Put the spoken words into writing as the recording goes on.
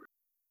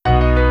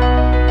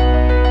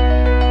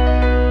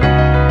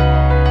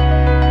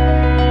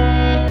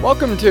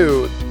Welcome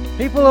to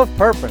People of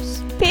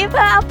Purpose. People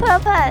of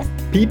Purpose.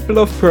 People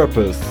of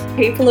Purpose.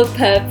 People of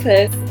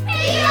Purpose.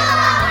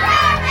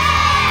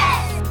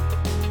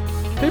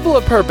 People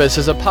of Purpose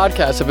is a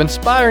podcast of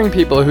inspiring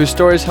people whose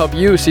stories help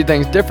you see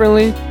things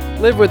differently,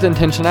 live with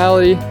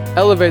intentionality,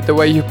 elevate the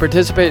way you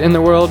participate in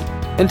the world,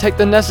 and take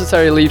the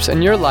necessary leaps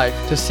in your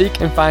life to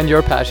seek and find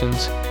your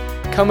passions.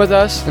 Come with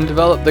us and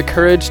develop the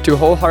courage to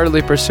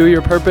wholeheartedly pursue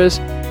your purpose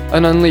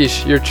and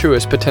unleash your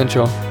truest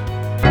potential.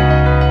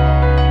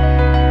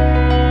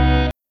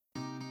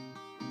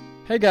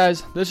 Hey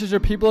guys, this is your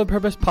People of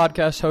Purpose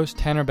podcast host,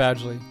 Tanner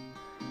Badgley.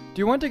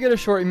 Do you want to get a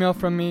short email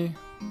from me?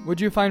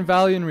 Would you find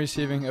value in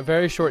receiving a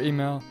very short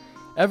email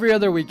every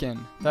other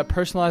weekend that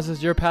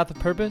personalizes your path of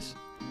purpose?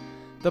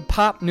 The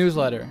POP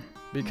newsletter,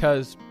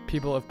 because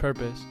People of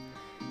Purpose,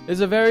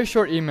 is a very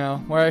short email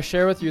where I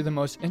share with you the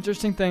most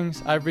interesting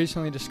things I've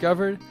recently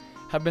discovered,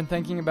 have been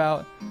thinking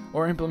about,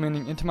 or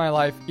implementing into my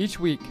life each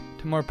week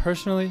to more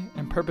personally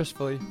and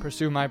purposefully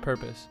pursue my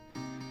purpose.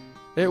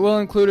 It will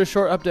include a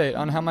short update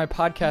on how my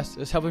podcast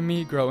is helping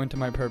me grow into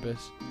my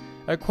purpose,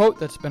 a quote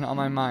that's been on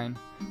my mind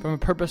from a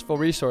purposeful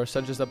resource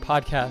such as a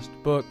podcast,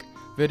 book,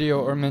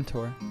 video, or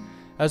mentor,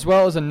 as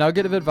well as a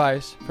nugget of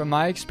advice from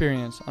my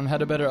experience on how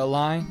to better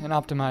align and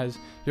optimize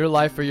your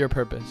life for your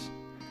purpose.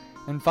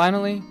 And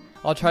finally,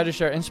 I'll try to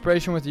share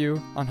inspiration with you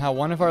on how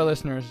one of our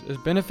listeners is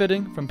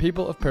benefiting from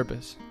People of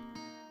Purpose.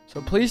 So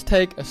please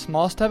take a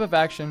small step of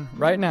action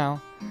right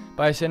now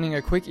by sending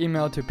a quick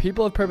email to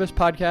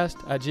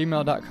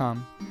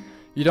peopleofpurposepodcast@gmail.com.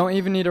 You don't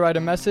even need to write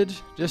a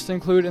message, just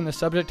include in the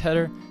subject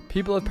header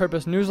People of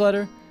Purpose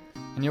newsletter,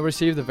 and you'll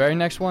receive the very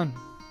next one.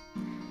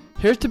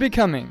 Here's to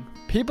becoming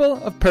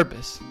People of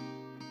Purpose.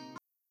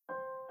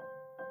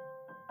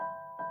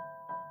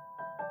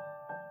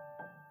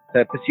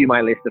 To pursue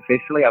my list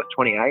officially, I was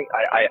 28.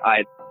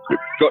 I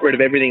got rid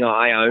of everything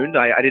I owned.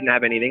 I didn't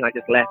have anything. I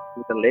just left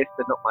with a list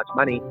and not much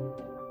money.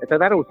 And so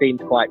that all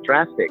seemed quite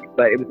drastic,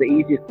 but it was the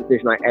easiest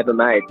decision I ever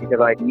made because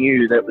I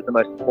knew that it was the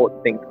most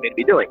important thing for me to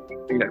be doing,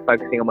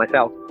 focusing on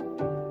myself.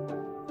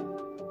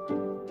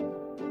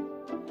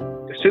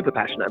 I'm super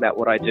passionate about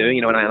what I do,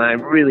 and I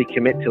really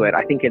commit to it.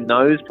 I think in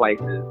those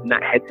places, in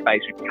that headspace,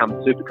 we become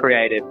super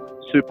creative,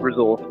 super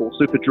resourceful,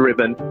 super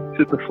driven,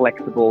 super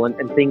flexible,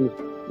 and things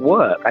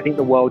work. I think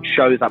the world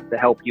shows up to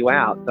help you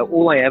out. So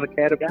all I ever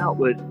cared about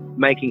was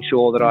making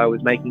sure that I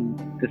was making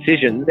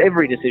decisions,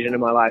 every decision in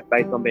my life,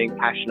 based on being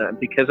passionate. And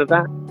because of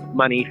that,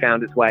 money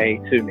found its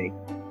way to me.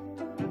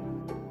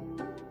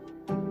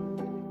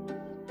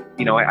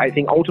 I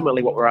think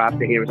ultimately what we're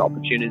after here is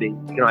opportunity.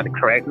 You can either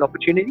create an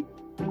opportunity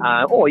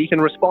or you can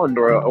respond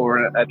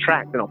or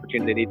attract an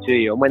opportunity to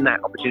you. And when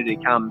that opportunity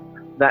comes,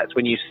 that's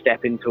when you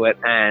step into it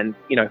and,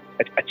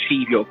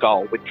 achieve your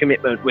goal with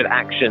commitment, with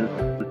action,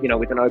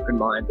 with an open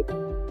mind.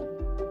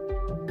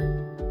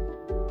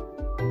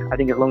 I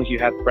think as long as you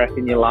have breath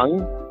in your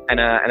lungs and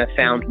a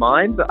sound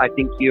mind, I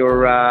think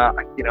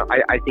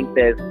I think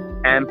there's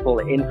ample,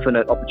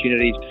 infinite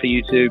opportunities for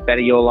you to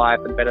better your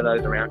life and better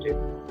those around you.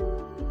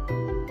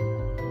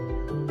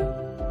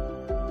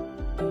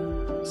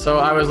 So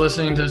I was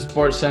listening to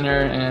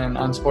SportsCenter, and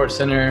on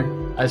SportsCenter,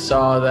 I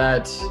saw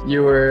that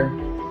you were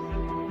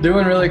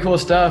doing really cool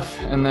stuff,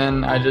 and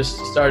then I just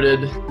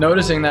started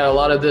noticing that a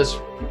lot of this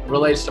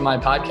relates to my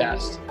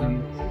podcast.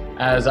 And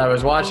as I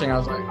was watching, I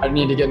was like, I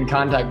need to get in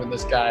contact with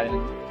this guy.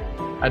 And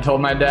I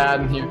told my dad,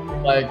 and he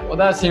was like, well,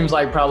 that seems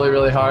like probably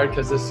really hard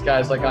because this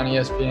guy's like on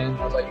ESPN.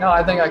 I was like, no,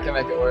 I think I can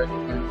make it work.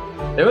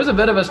 And it was a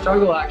bit of a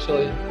struggle,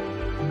 actually.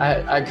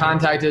 I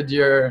contacted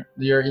your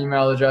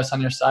email address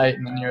on your site,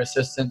 and then your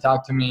assistant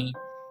talked to me,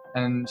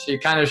 and she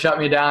kind of shut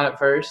me down at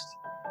first.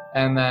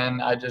 And then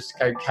I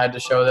had to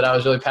show that I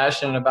was really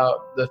passionate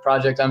about the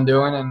project I'm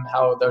doing and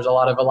how there's a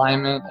lot of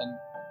alignment. And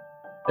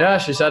yeah,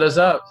 she set us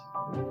up.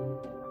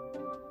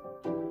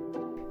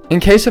 In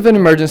case of an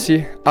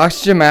emergency,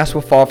 oxygen masks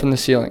will fall from the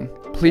ceiling.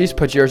 Please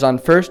put yours on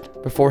first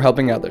before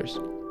helping others.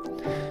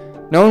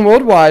 Known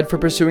worldwide for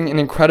pursuing an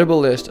incredible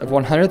list of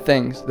 100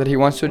 things that he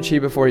wants to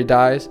achieve before he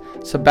dies,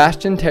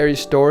 Sebastian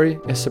Terry's story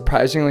is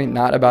surprisingly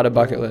not about a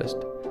bucket list.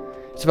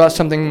 It's about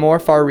something more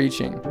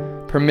far-reaching: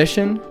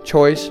 permission,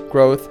 choice,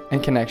 growth,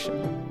 and connection.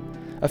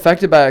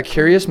 Affected by a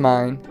curious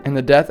mind and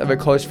the death of a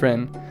close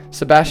friend,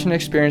 Sebastian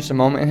experienced a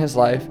moment in his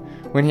life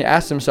when he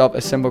asked himself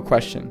a simple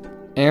question: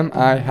 am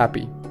I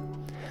happy?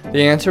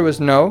 The answer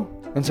was no,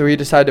 and so he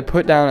decided to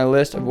put down a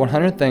list of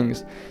 100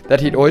 things that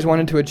he'd always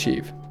wanted to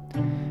achieve.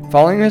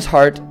 Following his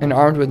heart and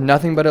armed with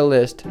nothing but a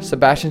list,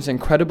 Sebastian's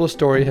incredible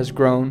story has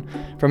grown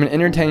from an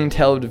entertaining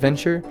tale of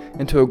adventure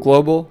into a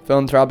global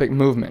philanthropic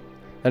movement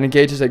that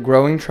engages a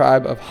growing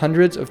tribe of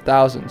hundreds of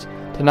thousands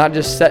to not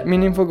just set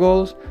meaningful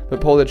goals,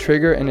 but pull the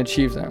trigger and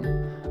achieve them,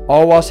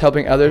 all whilst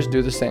helping others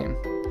do the same.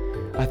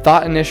 I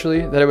thought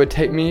initially that it would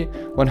take me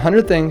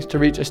 100 things to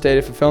reach a state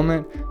of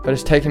fulfillment, but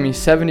it's taken me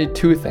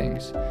 72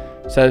 things,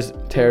 says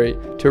Terry,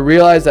 to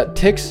realize that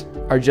ticks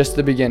are just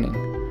the beginning.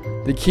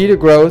 The key to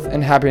growth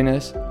and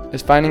happiness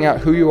is finding out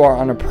who you are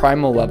on a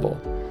primal level,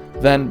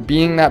 then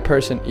being that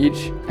person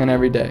each and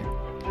every day.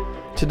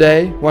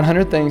 Today,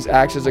 100 Things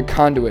acts as a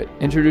conduit,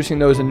 introducing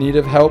those in need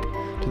of help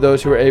to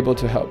those who are able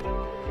to help.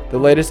 The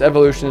latest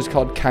evolution is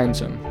called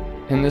Kindsome.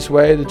 In this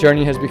way, the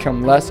journey has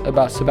become less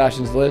about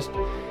Sebastian's list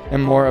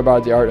and more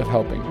about the art of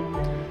helping.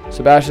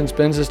 Sebastian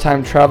spends his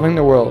time traveling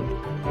the world,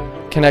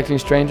 connecting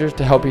strangers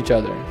to help each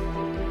other.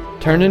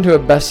 Turned into a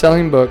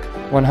best-selling book,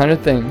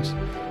 100 Things,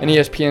 an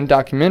ESPN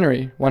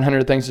documentary,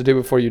 100 Things to Do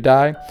Before You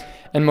Die,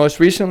 and most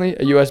recently,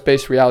 a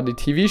US-based reality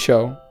TV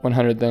show,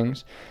 100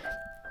 Things,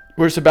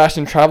 where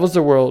Sebastian travels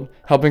the world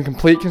helping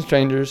complete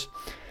strangers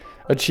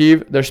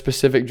achieve their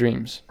specific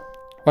dreams.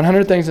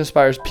 100 Things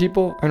inspires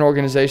people and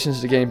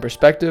organizations to gain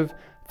perspective,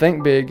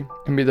 think big,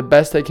 and be the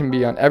best they can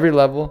be on every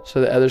level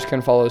so that others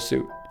can follow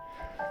suit.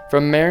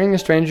 From marrying a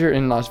stranger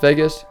in Las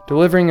Vegas,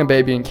 delivering a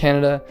baby in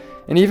Canada,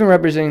 and even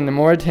representing the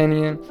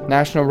Mauritanian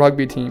national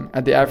rugby team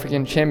at the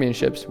African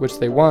Championships, which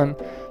they won,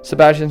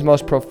 Sebastian's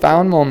most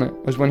profound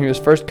moment was when he was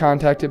first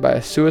contacted by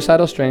a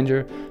suicidal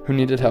stranger who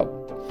needed help.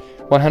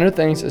 100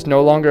 Things is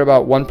no longer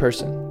about one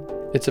person.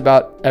 It's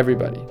about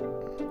everybody.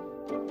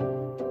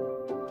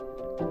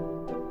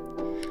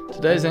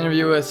 Today's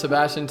interview with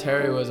Sebastian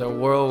Terry was a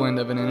whirlwind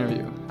of an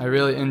interview. I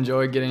really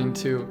enjoyed getting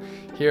to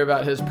hear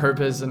about his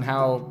purpose and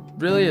how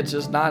really it's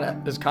just not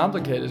as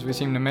complicated as we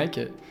seem to make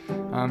it.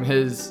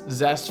 His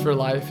zest for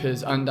life,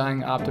 his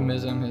undying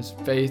optimism, his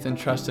faith and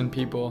trust in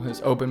people,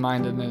 his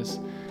open-mindedness,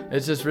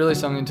 it's just really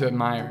something to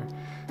admire.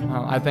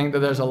 I think that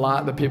there's a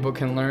lot that people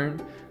can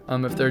learn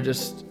if they're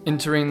just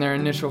entering their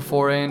initial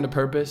foray into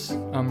purpose,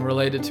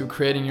 related to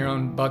creating your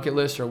own bucket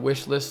list or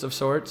wish list of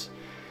sorts.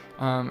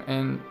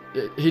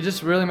 He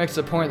just really makes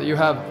the point that you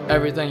have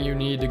everything you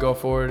need to go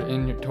forward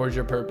towards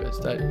your purpose,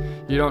 that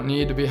you don't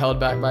need to be held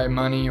back by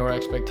money or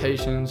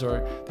expectations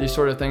or these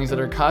sort of things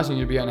that are causing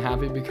you to be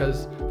unhappy,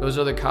 because those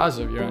are the cause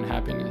of your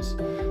unhappiness.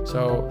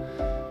 So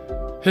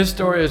his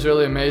story is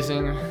really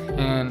amazing,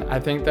 and I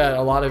think that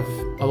a lot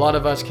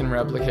of us can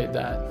replicate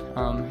that.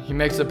 He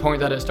makes the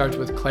point that it starts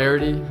with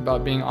clarity,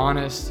 about being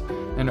honest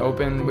and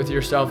open with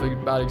yourself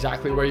about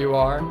exactly where you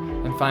are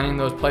and finding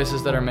those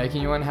places that are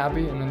making you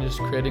unhappy, and then just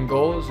creating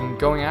goals and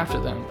going after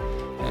them.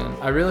 And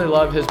I really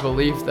love his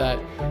belief that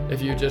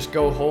if you just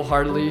go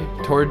wholeheartedly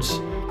towards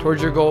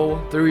your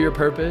goal through your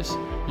purpose,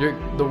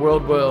 the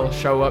world will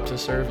show up to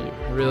serve you.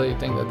 I really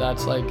think that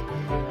that's like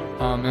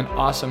an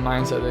awesome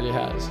mindset that he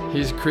has.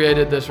 He's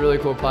created this really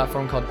cool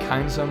platform called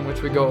Kindsome,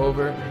 which we go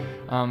over.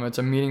 It's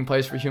a meeting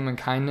place for human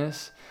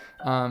kindness.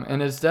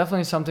 And it's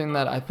definitely something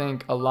that I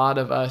think a lot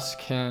of us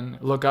can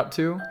look up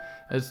to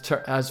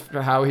as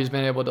for how he's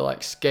been able to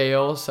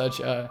scale such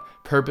a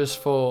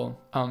purposeful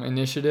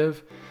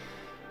initiative,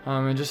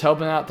 and just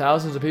helping out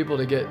thousands of people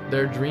to get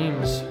their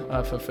dreams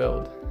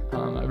fulfilled.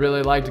 I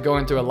really liked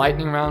going through a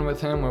lightning round with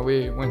him where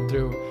we went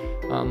through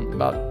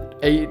about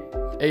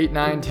 8,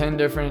 9, 10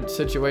 different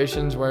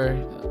situations where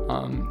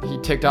he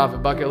ticked off a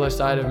bucket list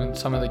item and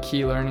some of the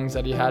key learnings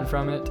that he had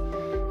from it.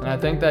 And I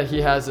think that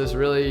he has this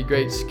really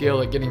great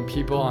skill at getting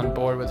people on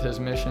board with his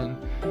mission.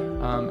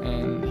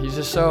 And he's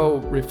just so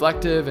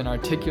reflective and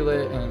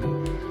articulate,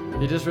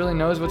 and he just really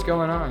knows what's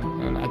going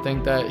on. And I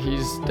think that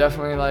he's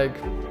definitely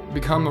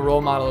become a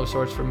role model of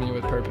sorts for me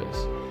with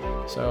purpose.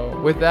 So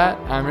with that,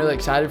 I'm really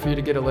excited for you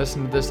to get a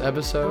listen to this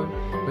episode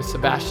with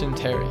Sebastian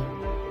Terry.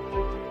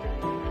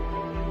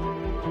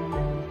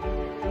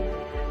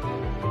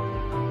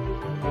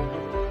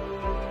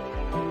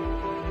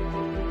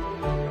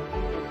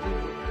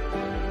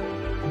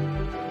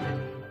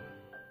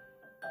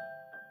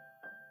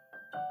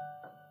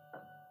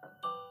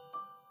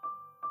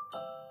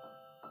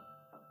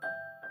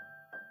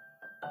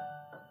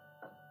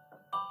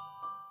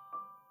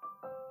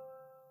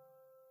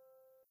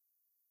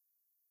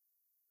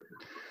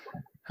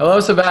 Hello,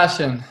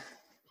 Sebastian.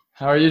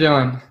 How are you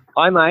doing?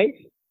 Hi,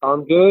 mate.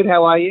 I'm good.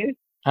 How are you?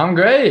 I'm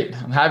great.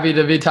 I'm happy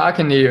to be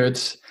talking to you.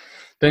 It's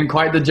been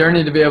quite the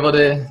journey to be able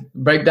to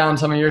break down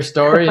some of your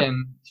story,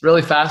 and it's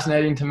really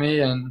fascinating to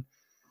me. And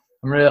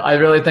I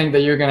really think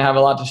that you're going to have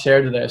a lot to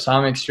share today. So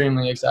I'm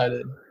extremely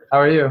excited. How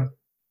are you?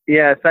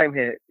 Yeah, same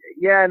here.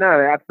 Yeah, no,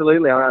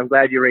 absolutely. I'm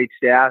glad you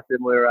reached out,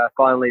 and we're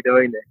finally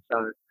doing this.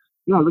 So,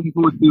 yeah, looking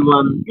forward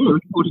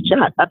to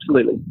chat.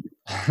 Absolutely.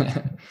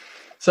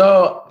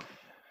 So,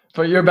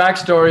 but your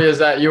backstory is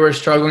that you were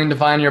struggling to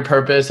find your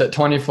purpose at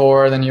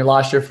 24, then you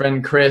lost your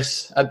friend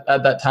Chris at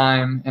that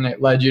time, and it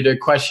led you to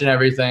question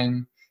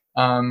everything.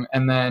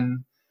 And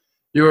then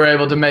you were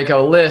able to make a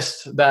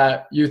list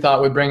that you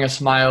thought would bring a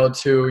smile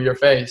to your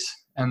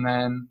face. And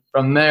then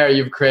from there,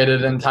 you've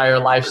created an entire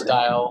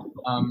lifestyle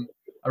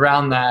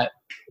around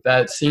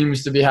that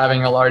seems to be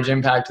having a large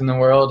impact in the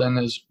world and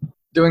is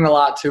doing a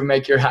lot to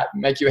make you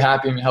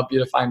happy and help you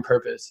to find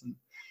purpose. And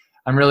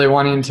I'm really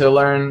wanting to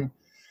learn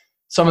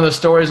some of the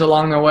stories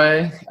along the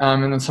way,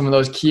 and then some of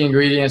those key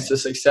ingredients to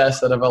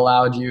success that have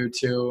allowed you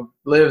to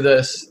live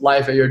this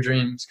life of your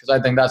dreams, because I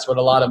think that's what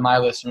a lot of my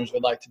listeners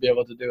would like to be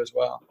able to do as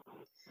well.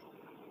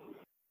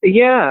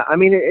 Yeah, I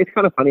mean, it's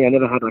kind of funny. I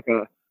never had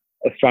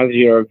a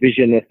strategy or a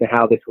vision as to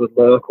how this would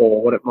work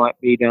or what it might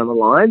be down the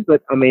line.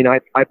 But I mean, I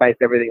based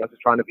everything on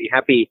just trying to be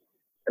happy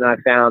And I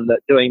found that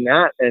doing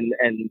that and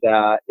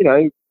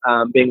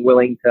being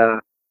willing to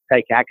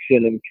take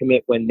action and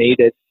commit when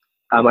needed,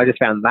 I just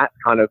found that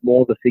kind of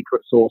more the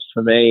secret sauce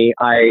for me.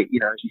 As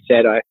you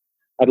said,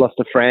 I'd lost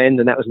a friend,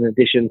 and that was in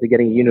addition to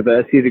getting a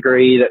university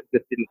degree that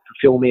just didn't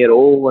fulfill me at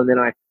all. And then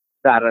I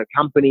started a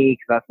company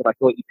because that's what I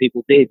thought you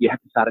people did. You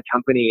have to start a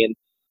company, and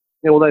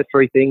all those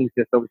three things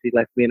just obviously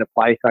left me in a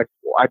place I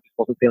just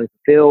wasn't feeling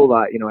fulfilled.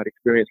 I'd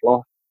experienced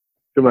loss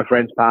through my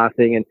friend's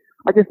passing, and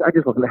I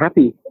just wasn't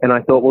happy. And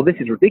I thought, well, this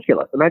is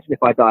ridiculous. Imagine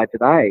if I died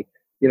today.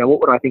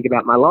 What would I think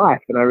about my life?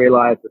 And I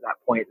realized at that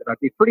point that I'd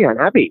be pretty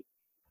unhappy.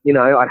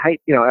 I'd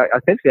hate,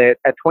 essentially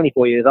at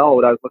 24 years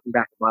old, I was looking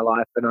back at my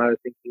life and I was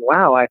thinking,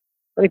 wow, I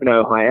don't even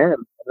know who I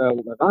am. I don't know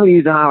what my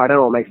values are. I don't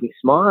know what makes me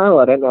smile.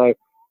 I don't know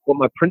what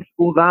my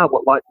principles are,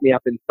 what lights me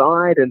up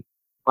inside. And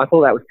I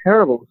thought that was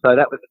terrible. So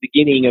that was the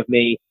beginning of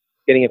me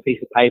getting a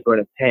piece of paper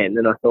and a pen.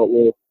 And I thought,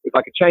 well, if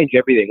I could change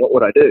everything, what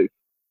would I do?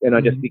 And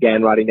I just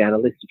began writing down a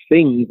list of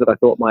things that I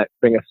thought might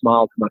bring a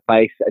smile to my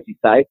face, as you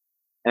say.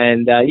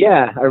 And I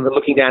remember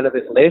looking down at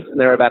this list, and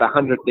there were about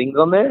 100 things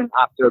on there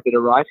after a bit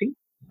of writing.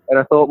 And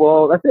I thought,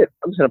 well, that's it.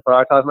 I'm just going to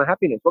prioritize my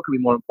happiness. What could be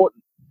more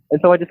important? And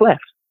so I just left.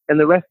 And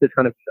the rest has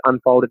kind of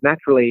unfolded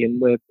naturally. And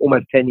we're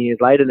almost 10 years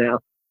later now.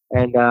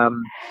 And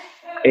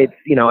it's,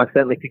 I've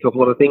certainly picked off a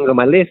lot of things on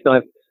my list.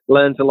 I've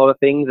learned a lot of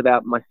things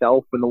about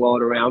myself and the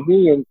world around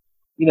me. And,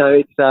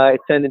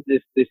 it's turned into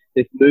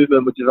this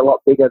movement, which is a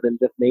lot bigger than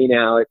just me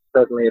now. It's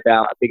certainly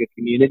about a bigger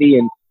community.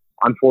 And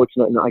I'm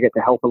fortunate that I get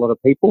to help a lot of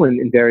people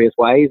in various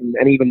ways,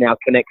 and even now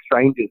connect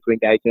strangers to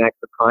engage in acts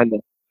of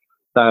kindness.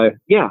 So,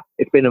 yeah,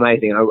 it's been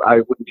amazing.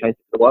 I wouldn't change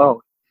it for the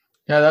world.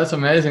 Yeah, that's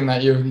amazing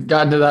that you've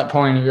gotten to that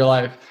point of your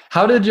life.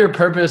 How did your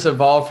purpose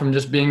evolve from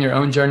just being your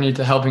own journey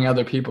to helping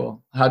other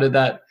people? How did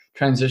that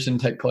transition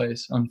take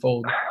place,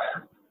 unfold?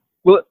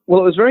 Well, it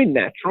was very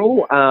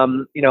natural.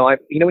 When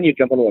you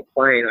jump onto a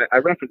plane, I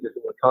reference this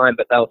all the time,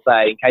 but they'll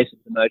say, in case of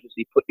an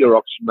emergency, put your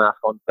oxygen mask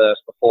on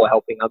first before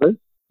helping others.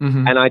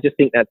 Mm-hmm. And I just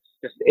think that's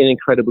just an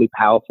incredibly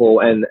powerful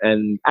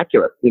and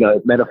accurate,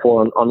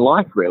 metaphor on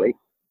life, really.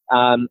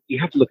 You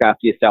have to look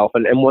after yourself.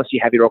 And once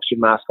you have your oxygen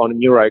mask on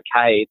and you're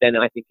okay, then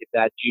I think it's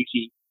our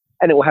duty,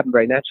 and it will happen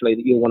very naturally,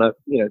 that you'll want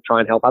to,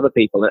 try and help other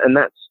people. And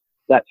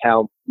that's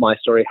how my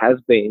story has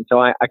been. So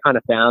I kind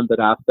of found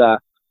that after,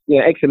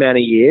 X amount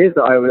of years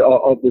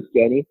of this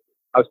journey,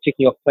 I was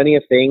ticking off plenty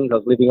of things. I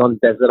was living on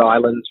desert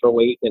islands for a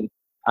week and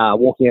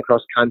walking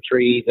across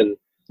countries and,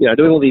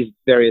 doing all these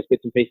various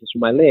bits and pieces from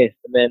my list.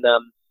 And then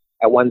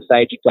at one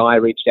stage, a guy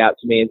reached out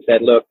to me and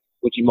said, look,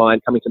 would you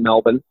mind coming to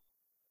Melbourne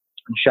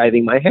and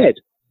shaving my head?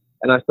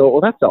 And I thought, well,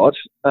 that's odd.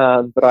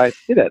 But I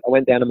did it. I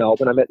went down to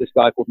Melbourne. I met this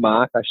guy called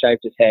Mark. I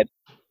shaved his head.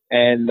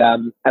 And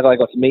as I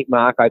got to meet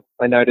Mark,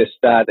 I noticed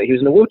that he was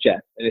in a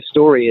wheelchair. And his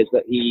story is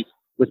that he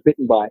was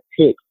bitten by a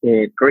tick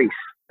in Greece,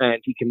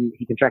 and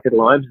he contracted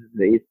Lyme's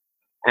disease,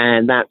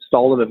 and that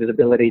stole him of his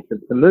ability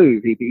to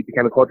move. He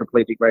became a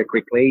quadriplegic very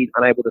quickly,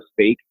 unable to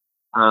speak.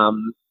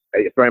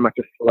 It's very much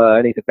a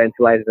slur. He's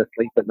ventilated,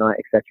 asleep at night,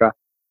 etc.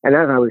 And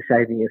as I was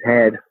shaving his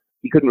head,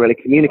 he couldn't really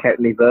communicate with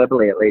me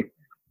verbally, at least,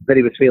 that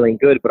he was feeling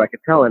good, but I could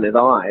tell in his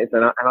eyes.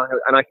 And I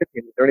said to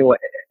him, is there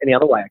any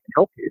other way I can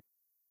help you?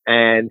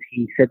 And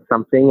he said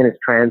something, and his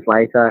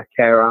translator,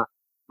 Kara,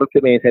 looked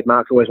at me and said,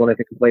 Mark's always wanted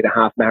to complete a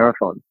half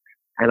marathon.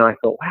 And I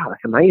thought, wow,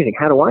 that's amazing.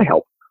 How do I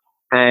help?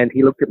 And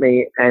he looked at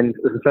me, and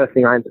it was the first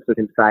thing I understood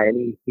him say,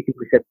 and he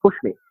simply said, push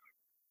me.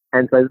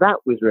 And so that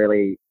was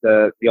really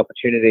the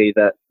opportunity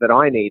that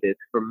I needed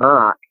from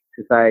Mark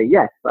to say,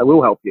 yes, I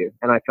will help you.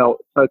 And I felt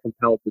so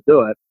compelled to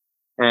do it.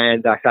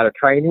 And I started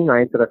training.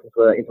 I entered up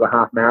into a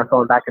half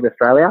marathon back in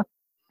Australia.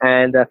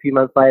 And a few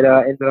months later,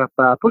 I ended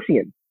up pushing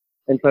him.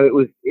 And so it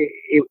was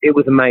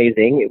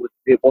amazing.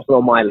 It wasn't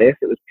on my list.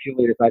 It was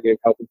purely this idea of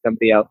helping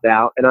somebody else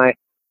out. And I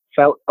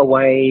felt a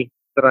way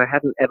that I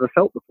hadn't ever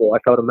felt before. I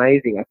felt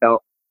amazing. I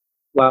felt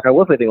like I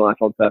was living life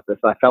on purpose.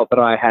 I felt that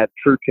I had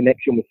true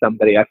connection with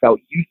somebody. I felt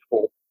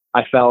useful.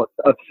 I felt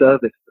of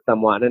service to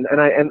someone. And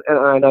I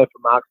know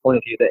from Mark's point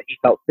of view that he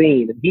felt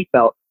seen, and he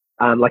felt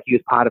like he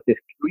was part of this,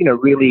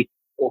 really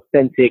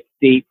authentic,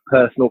 deep,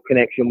 personal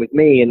connection with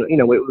me. And,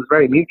 it was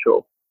very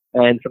mutual.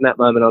 And from that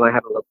moment on, I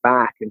haven't looked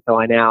back. And so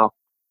I now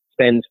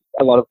spend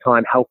a lot of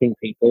time helping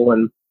people.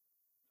 And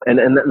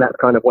that's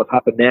kind of what's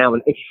happened now.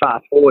 And if you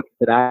fast forward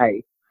to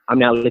today, I'm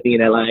now living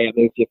in LA. I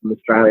moved here from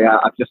Australia.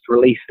 I've just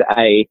released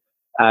a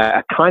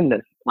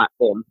kindness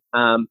platform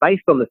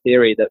based on the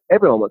theory that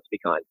everyone wants to be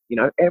kind.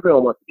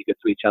 Everyone wants to be good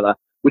to each other.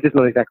 We're just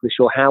not exactly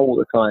sure how all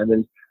the time.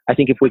 And I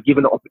think if we're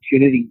given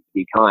opportunities to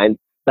be kind,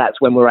 that's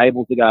when we're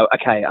able to go,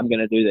 okay, I'm going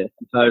to do this.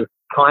 And so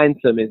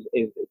Kindsome is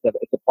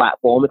a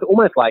platform. It's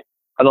almost like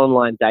an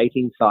online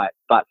dating site,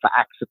 but for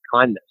acts of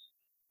kindness.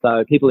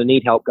 So people who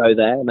need help go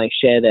there and they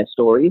share their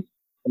stories.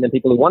 And then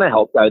people who want to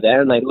help go there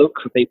and they look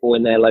for people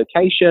in their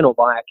location or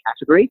via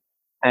category,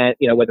 and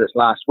whether it's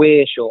last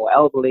wish or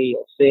elderly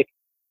or sick,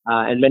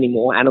 and many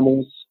more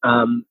animals.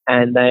 And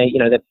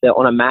they're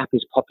on a map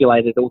is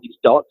populated all these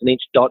dots, and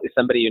each dot is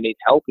somebody who needs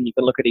help. And you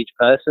can look at each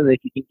person, and if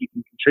you think you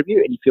can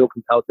contribute and you feel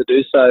compelled to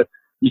do so,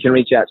 you can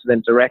reach out to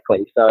them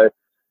directly. So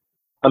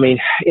I mean,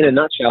 in a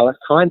nutshell, that's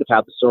kind of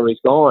how the story's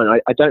gone.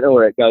 I don't know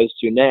where it goes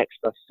to next.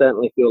 I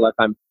certainly feel like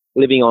I'm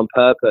living on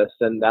purpose,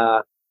 and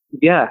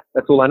yeah,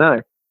 that's all I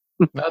know.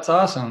 That's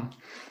awesome.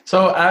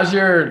 So as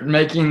you're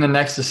making the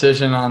next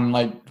decision on,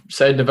 like,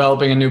 say,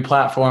 developing a new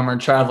platform or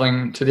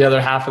traveling to the other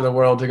half of the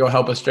world to go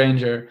help a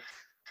stranger,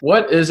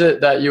 what is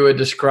it that you would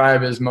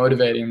describe as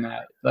motivating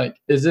that? Like,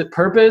 is it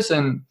purpose?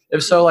 And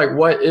if so, like,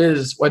 what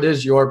is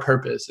your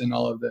purpose in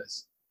all of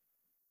this?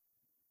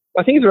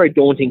 I think it's a very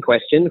daunting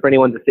question for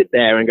anyone to sit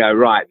there and go,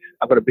 right,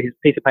 I've got a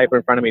piece of paper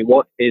in front of me.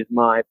 What is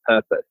my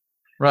purpose?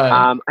 Right.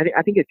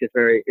 I think it's just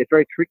it's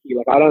very tricky.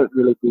 Like, I don't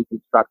really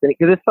deconstruct it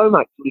because there's so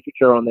much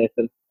literature on this,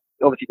 and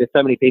obviously there's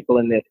so many people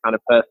in this kind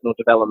of personal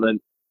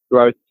development,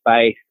 growth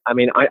space. I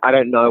mean, I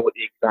don't know what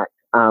the exact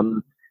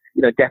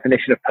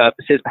definition of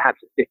purpose is. Perhaps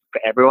it's different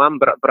for everyone,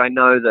 but I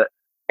know that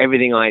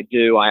everything I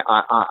do, I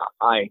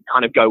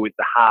kind of go with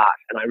the heart,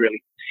 and I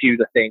really pursue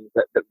the things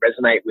that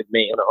resonate with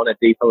me on a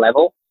deeper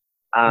level.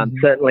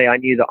 Certainly, I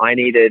knew that I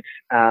needed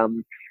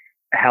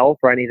help,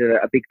 or I needed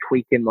a big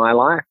tweak in my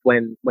life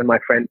when my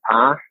friend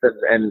passed,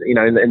 and you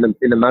know, in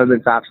the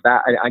moments after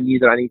that, I knew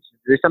that I needed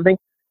to do something,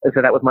 and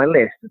so that was my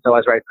list. And so I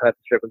was very purpose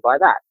driven by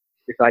that.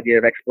 This idea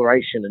of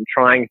exploration and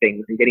trying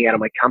things and getting out of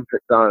my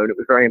comfort zone. It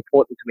was very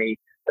important to me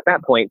at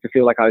that point to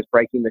feel like I was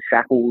breaking the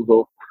shackles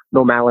of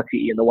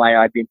normality in the way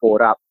I'd been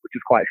brought up, which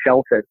was quite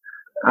sheltered.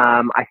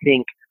 I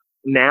think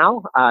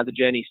now the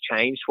journey's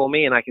changed for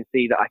me, and I can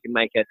see that I can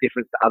make a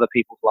difference to other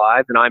people's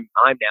lives, and I'm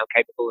now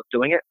capable of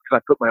doing it because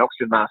I put my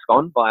oxygen mask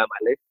on via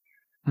my list.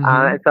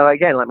 And so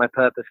again, like, my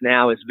purpose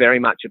now is very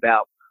much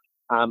about,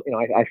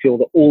 I feel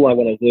that all I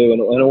want to do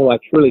and all I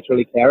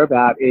truly care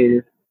about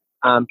is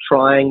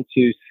trying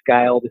to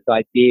scale this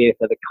idea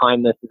so that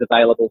kindness is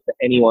available to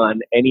anyone,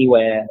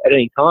 anywhere, at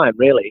any time,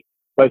 really,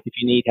 both if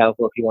you need help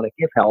or if you want to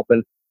give help.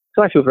 And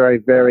so I feel very,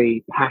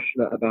 very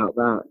passionate about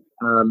that.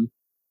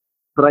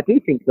 But I do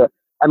think that,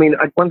 I mean,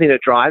 one thing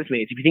that drives me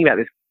is, if you think about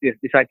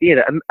this idea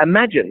that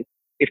imagine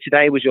if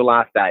today was your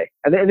last day,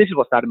 and this is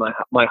what started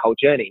my whole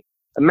journey.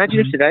 Imagine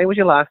if today was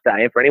your last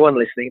day, and for anyone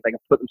listening, if they can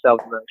put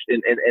themselves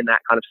in that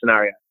kind of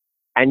scenario,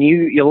 and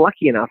you're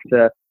lucky enough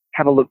to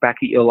have a look back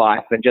at your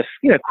life and just,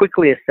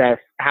 quickly assess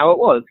how it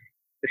was.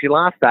 It's your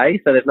last day,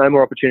 so there's no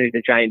more opportunity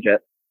to change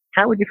it.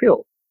 How would you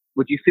feel?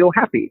 Would you feel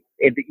happy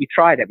that you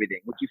tried everything?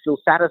 Would you feel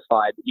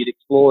satisfied that you'd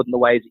explored in the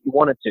ways that you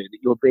wanted to, that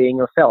you were being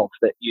yourself,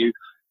 that you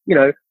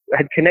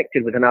had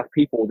connected with enough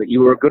people, that you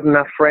were a good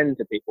enough friend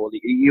to people, that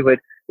you had,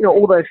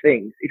 all those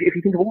things. If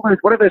you think of all those,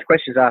 whatever those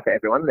questions are for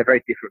everyone, they're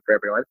very different for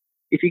everyone.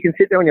 If you can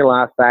sit there on your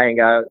last day and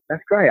go,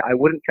 that's great, I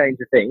wouldn't change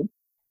a thing,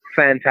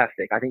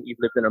 fantastic. I think you've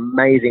lived an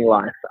amazing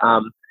life.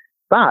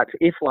 But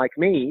if, like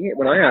me,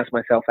 when I ask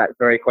myself that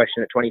very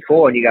question at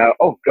 24 and you go,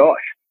 oh gosh,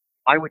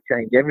 I would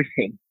change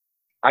everything,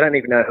 I don't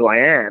even know who I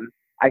am,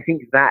 I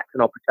think that's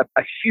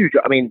a huge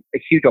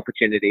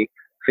opportunity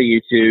for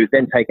you to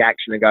then take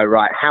action and go,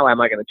 right, how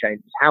am I going to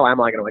change this? How am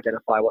I going to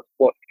identify what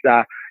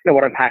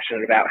I'm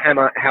passionate about?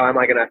 How am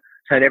I going to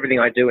turn everything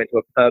I do into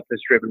a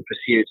purpose-driven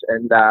pursuit?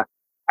 And I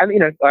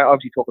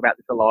obviously talk about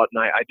this a lot,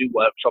 and I do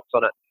workshops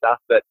on it and stuff,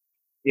 but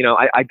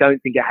I don't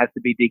think it has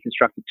to be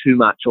deconstructed too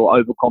much or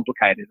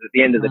overcomplicated. At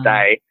the end of the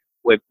day,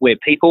 we're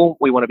people.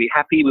 We want to be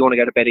happy. We want to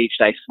go to bed each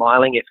day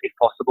smiling if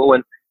possible,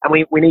 and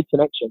we need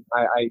connection.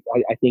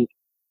 I think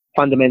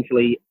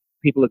fundamentally,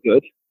 people are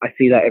good. I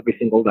see that every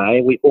single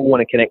day. We all want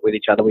to connect with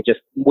each other.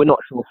 We're not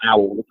sure how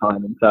all the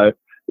time. And so,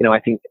 I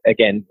think,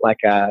 again, like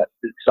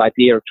this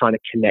idea of trying to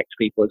connect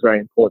people is very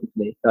important to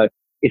me. So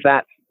if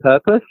that's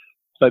purpose,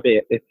 so be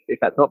it. If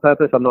that's not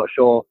purpose, I'm not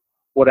sure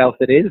what else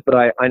it is, but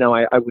I know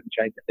I wouldn't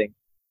change a thing.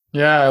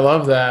 Yeah, I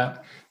love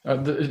that.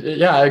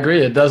 Yeah, I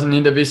agree. It doesn't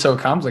need to be so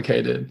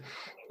complicated.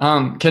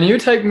 Can you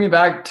take me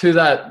back to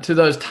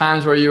those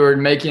times where you were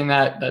making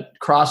that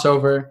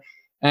crossover?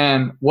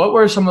 And what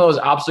were some of those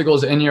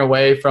obstacles in your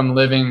way from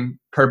living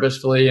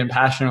purposefully and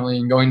passionately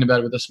and going to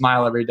bed with a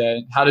smile every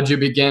day? How did you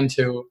begin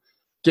to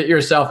get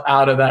yourself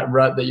out of that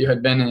rut that you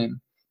had been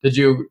in? Did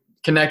you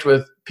connect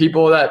with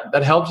people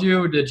that helped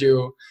you? Did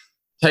you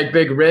take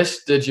big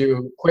risks? Did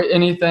you quit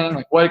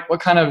anything? Like, what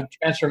kind of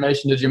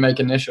transformation did you make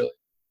initially?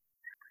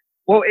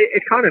 Well,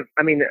 it kind of,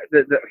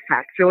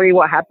 factually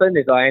what happened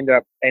is I ended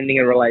up ending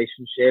a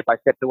relationship. I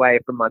stepped away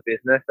from my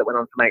business that went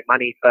on to make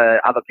money for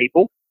other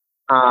people.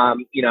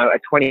 At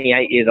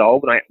 28 years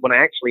old, when I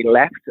actually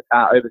left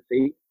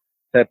overseas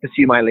to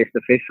pursue my list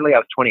officially, I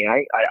was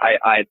 28.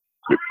 I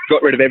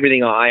got rid of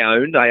everything I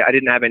owned. I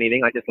didn't have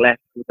anything. I just left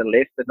with a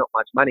list and not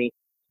much money.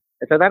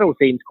 And so that all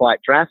seemed quite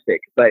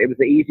drastic, but it was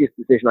the easiest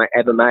decision I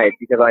ever made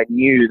because I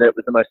knew that it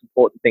was the most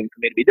important thing for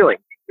me to be doing,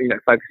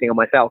 focusing on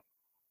myself.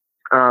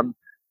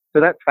 So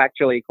that's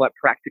factually, quite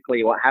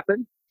practically what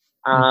happened.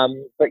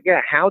 But yeah,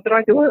 how did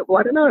I do it? Well,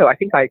 I don't know. I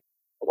think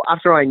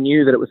after I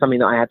knew that it was something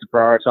that I had to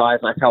prioritize,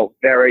 and I felt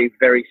very,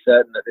 very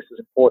certain that this was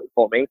important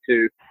for me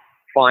to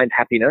find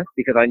happiness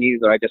because I knew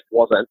that I just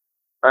wasn't.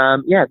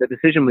 The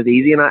decision was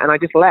easy, and I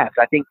just left.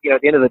 I think,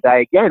 at the end of the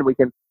day, again, we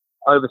can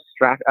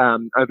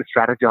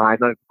over-strategize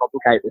and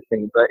overcomplicate this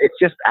thing, but it's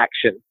just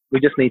action. We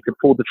just need to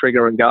pull the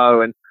trigger and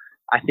go. And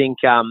I think,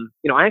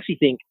 I actually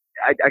think,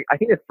 I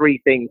think there's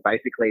three things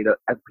basically that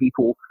as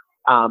people,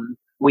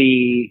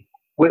 we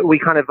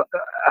kind of,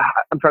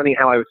 I'm trying to think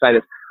how I would say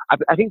this.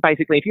 I think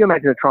basically if you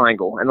imagine a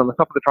triangle and on the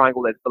top of the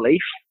triangle there's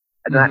belief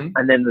and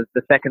and then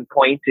the second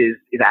point is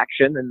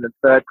action and the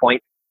third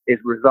point is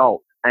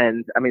result.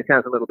 And I mean, it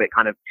sounds a little bit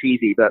kind of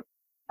cheesy, but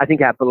I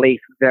think our belief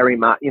very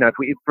much,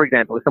 for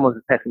example, if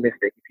someone's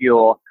pessimistic, if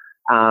you're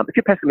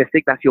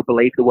pessimistic, that's your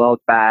belief. The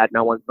world's bad.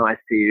 No one's nice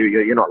to you.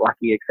 You're not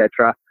lucky,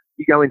 etc.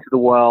 You go into the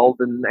world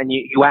and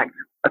you act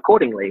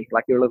accordingly.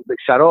 Like you're a little bit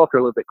shut off. You're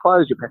a little bit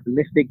closed. You're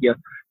pessimistic.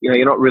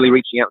 You're not really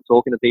reaching out and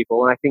talking to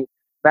people. And I think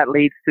that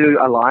leads to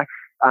a life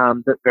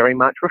that very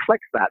much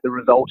reflects that. The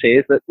result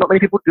is that not many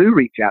people do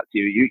reach out to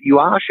you. You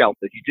are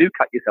sheltered. You do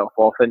cut yourself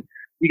off, and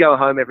you go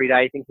home every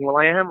day thinking, well,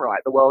 I am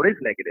right. The world is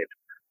negative.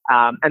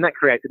 And that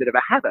creates a bit of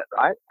a habit,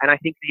 right? And I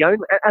think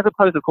as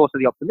opposed, of course, to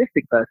the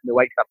optimistic person who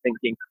wakes up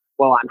thinking,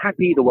 well, I'm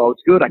happy, the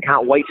world's good, I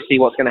can't wait to see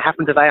what's going to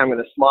happen today, I'm going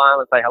to smile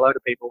and say hello to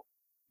people.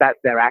 That's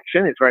their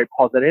action. It's very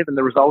positive, and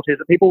the result is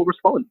that people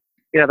respond.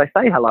 They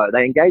say hello,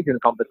 they engage in a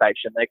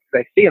conversation,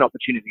 they see an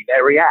opportunity,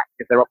 they react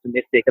if they're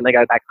optimistic, and they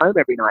go back home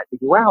every night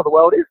thinking, wow, the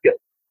world is good.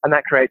 And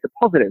that creates a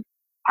positive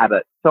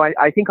habit. So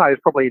I think I was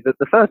probably the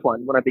first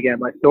one when I began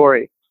my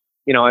story.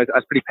 I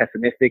was pretty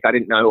pessimistic. I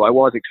didn't know who I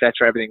was,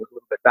 etc. Everything was a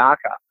little bit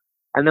darker.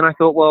 And then I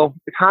thought, well,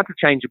 it's hard to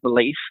change a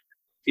belief,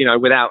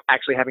 without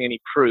actually having any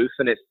proof.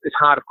 And it's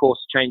hard, of course,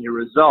 to change a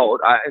result.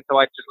 And so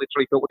I just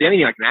literally thought, well, the only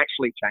thing I can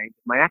actually change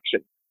is my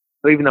action.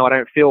 So even though I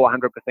don't feel 100%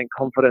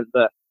 confident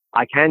that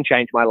I can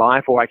change my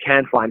life or I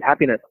can find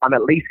happiness, I'm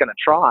at least going to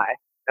try.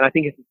 And I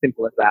think it's as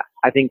simple as that.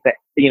 I think that,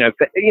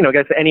 it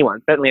goes for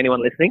anyone, certainly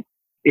anyone listening.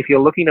 If you're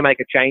looking to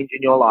make a change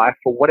in your life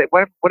for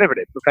whatever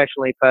it is,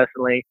 professionally,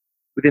 personally,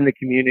 within the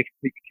community,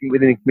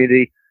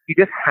 you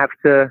just have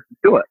to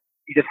do it.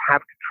 You just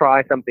have to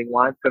try something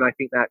once. And I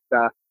think that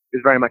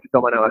is very much a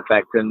domino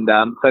effect. And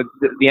so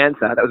the answer,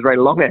 that was a very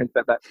long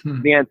answer, but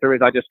the answer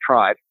is I just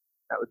tried.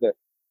 That was it.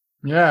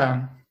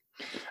 Yeah.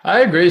 I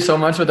agree so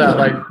much with that.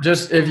 Like,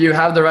 just if you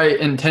have the right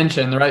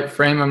intention, the right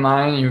frame of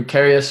mind, you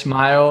carry a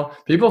smile,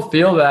 people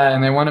feel that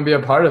and they want to be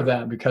a part of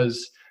that,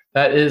 because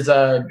that is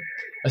a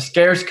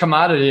scarce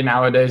commodity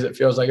nowadays, it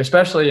feels like,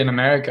 especially in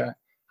America.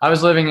 I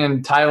was living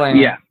in Thailand.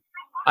 Yeah.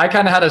 I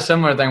kind of had a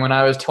similar thing. When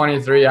I was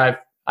 23, I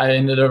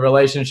ended a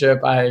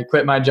relationship. I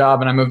quit my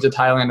job and I moved to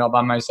Thailand all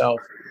by myself.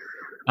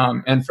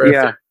 And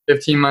for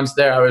 15 months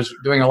there, I was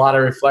doing a lot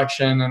of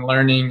reflection and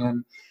learning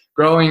and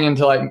growing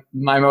into like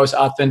my most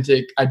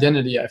authentic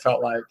identity, I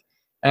felt like.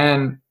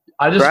 And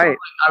I just felt like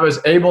I was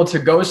able to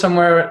go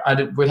somewhere.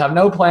 Would have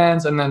no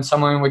plans, and then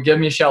someone would give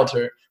me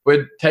shelter,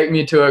 would take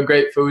me to a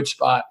great food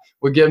spot,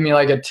 would give me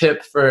like a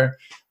tip for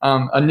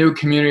a new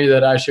community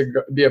that I should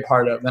be a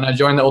part of. Then I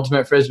joined the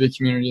Ultimate Frisbee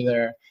community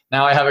there.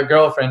 Now I have a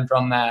girlfriend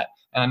from that,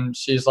 and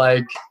she's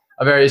like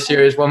a very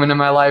serious woman in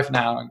my life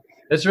now. And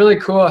it's really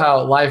cool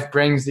how life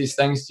brings these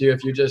things to you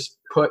if you just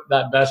put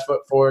that best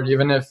foot forward,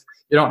 even if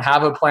you don't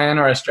have a plan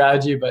or a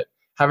strategy, but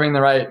having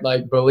the right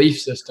like belief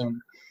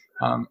system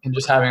and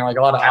just having like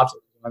a lot of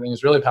obstacles, I think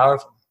is really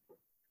powerful.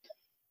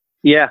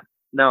 Yeah,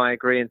 no, I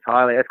agree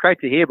entirely. It's great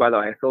to hear, by the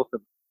way. It's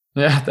awesome.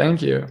 Yeah,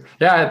 thank you.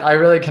 Yeah, I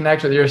really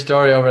connect with your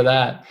story over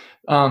that.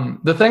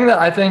 The thing that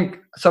I think,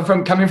 so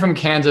from coming from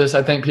Kansas,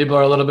 I think people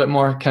are a little bit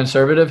more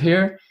conservative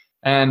here,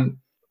 and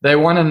they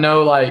want to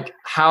know like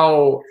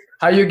how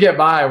you get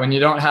by when you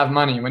don't have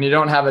money, when you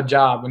don't have a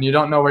job, when you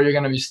don't know where you're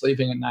going to be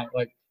sleeping at night.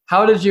 Like,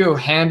 how did you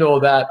handle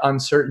that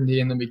uncertainty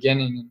in the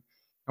beginning?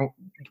 And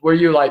were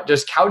you like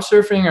just couch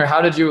surfing, or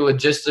how did you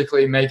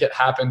logistically make it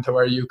happen to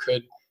where you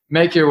could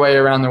make your way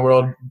around the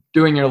world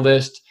doing your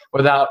list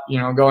without,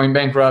 going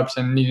bankrupt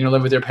and needing to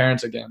live with your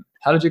parents again?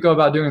 How did you go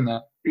about doing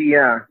that?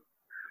 Yeah.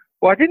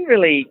 Well, I didn't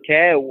really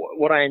care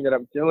what I ended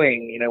up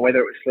doing, whether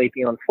it was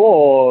sleeping on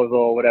floors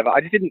or whatever. I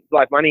just didn't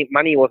like money.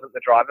 Money wasn't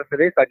the driver for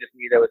this. I just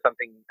knew there was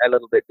something a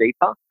little bit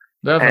deeper.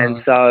 Definitely.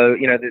 And so,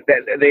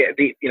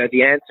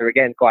 the answer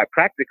again, quite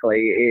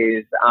practically,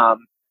 is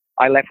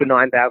I left with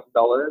 $9,000.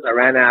 I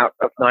ran out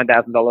of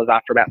 $9,000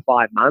 after about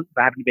 5 months.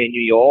 I happened to be in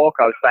New York.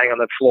 I was staying on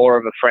the floor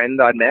of a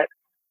friend I'd met.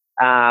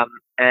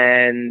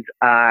 And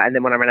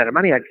then when I ran out of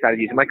money, I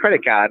started using my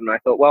credit card. And I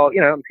thought, well, I'm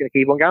just going to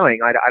keep on going.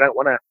 I don't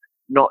want to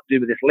not do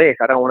this list.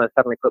 I don't want to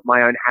suddenly put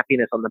my own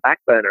happiness on the back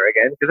burner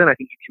again, because then I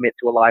think you commit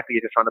to a life where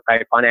you're just trying to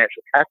pay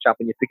financial catch up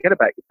and you forget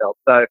about yourself.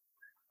 So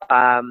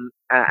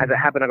as it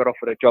happened, I got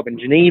offered a job in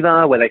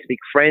Geneva where they speak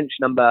French.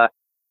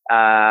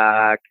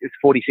 It's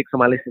 46 on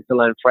my list is to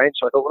learn French.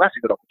 So I thought, well, that's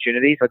a good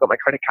opportunity. So I got my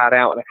credit card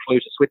out and I flew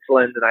to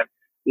Switzerland, and I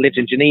lived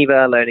in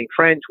Geneva learning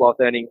French whilst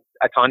earning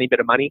a tiny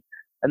bit of money.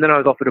 And then I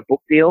was offered a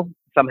book deal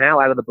somehow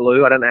out of the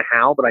blue. I don't know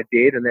how, but I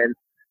did. And then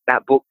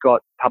that book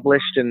got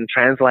published and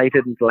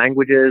translated into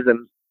languages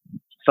and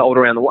sold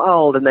around the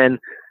world. And then,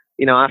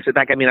 after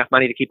that gave me enough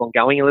money to keep on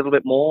going a little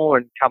bit more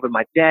and covered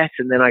my debt.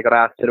 And then I got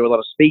asked to do a lot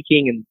of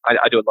speaking, and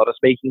I do a lot of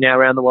speaking now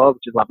around the world,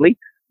 which is lovely.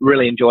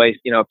 Really enjoy,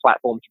 a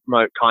platform to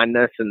promote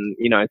kindness and,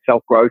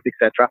 self-growth,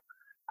 etc.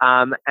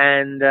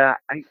 And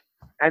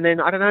then,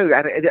 I don't know,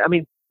 I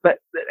mean,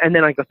 and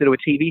then I got to do a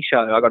TV show.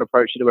 I got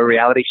approached to do a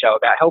reality show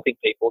about helping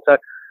people. So,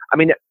 I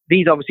mean,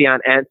 these obviously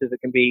aren't answers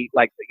that can be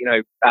like,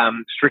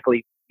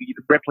 strictly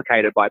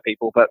replicated by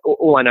people. But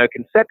all I know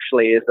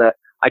conceptually is that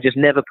I just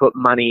never put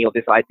money or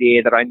this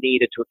idea that I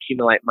needed to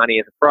accumulate money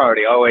as a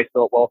priority. I always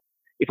thought, well,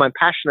 if I'm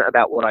passionate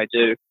about what I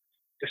do,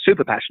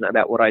 super passionate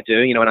about what I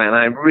do, and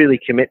I really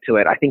commit to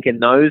it, I think in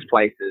those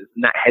places,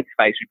 in that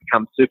headspace, we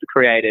become super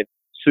creative,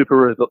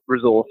 super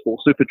resourceful,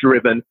 super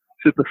driven,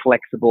 super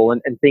flexible,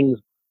 and things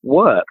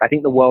work. I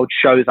think the world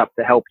shows up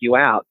to help you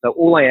out. So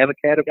all I ever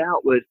cared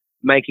about was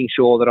making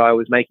sure that I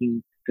was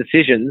making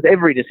decisions,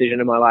 every decision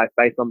in my life,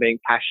 based on being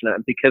passionate.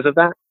 And because of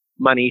that,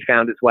 money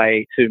found its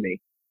way to me.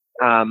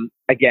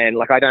 Again,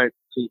 like I don't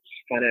teach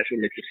financial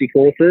literacy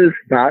courses,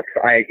 but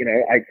I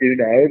do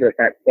know that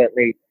that's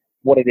certainly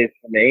what it is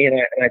for me. And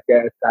I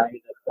dare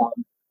say that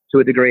to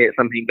a degree it's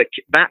something, but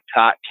that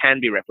part can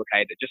be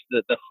replicated, just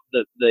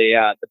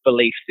the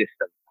belief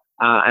system.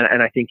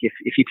 And I think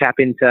if you tap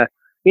into,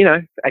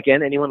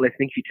 again, anyone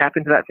listening, if you tap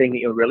into that thing that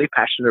you're really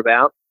passionate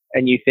about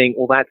and you think,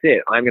 well, that's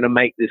it, I'm going to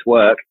make this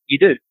work, you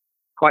do.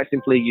 Quite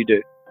simply, you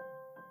do.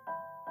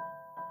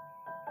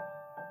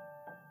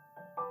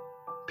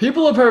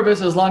 People of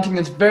Purpose is launching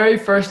its very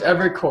first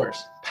ever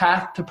course,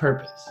 Path to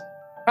Purpose.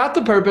 Path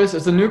to Purpose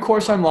is a new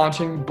course I'm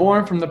launching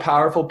born from the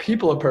powerful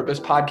People of Purpose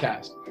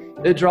podcast.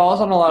 It draws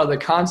on a lot of the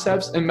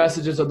concepts and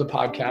messages of the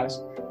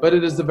podcast, but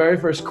it is the very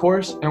first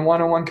course and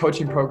one-on-one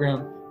coaching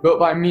program built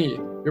by me,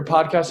 your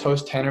podcast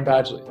host, Tanner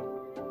Badgley.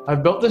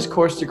 I've built this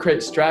course to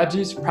create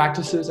strategies,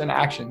 practices, and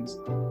actions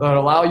that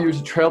allow you to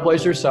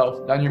trailblaze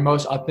yourself down your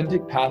most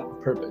authentic path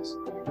of purpose.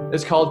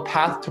 It's called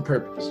Path to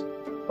Purpose.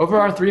 Over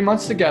our 3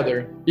 months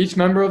together, each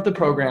member of the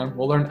program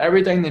will learn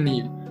everything they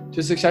need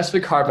to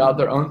successfully carve out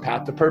their own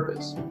path to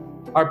purpose.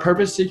 Our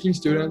purpose-seeking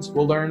students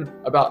will learn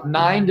about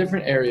 9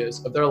 different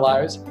areas of their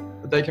lives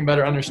that they can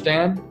better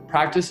understand,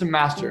 practice, and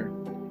master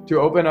to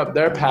open up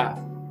their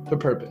path to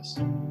purpose.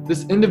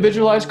 This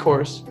individualized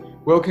course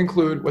will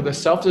conclude with a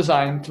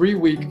self-designed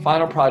 3-week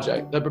final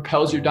project that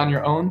propels you down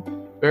your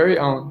very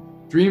own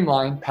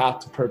dreamline path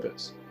to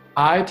purpose.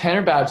 I,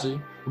 Tanner Badgley,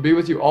 will be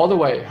with you all the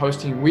way,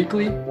 hosting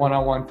weekly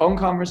one-on-one phone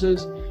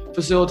conferences,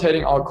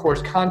 facilitating all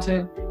course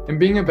content, and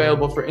being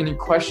available for any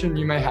question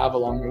you may have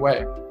along the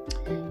way.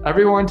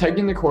 Everyone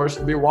taking the course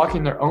will be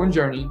walking their own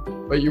journey,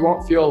 but you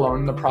won't feel alone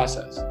in the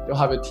process. You'll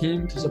have a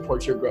team to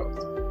support your growth.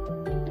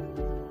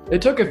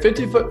 It took a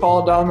 50-foot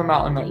fall down the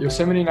mountain at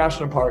Yosemite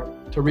National Park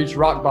to reach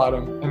rock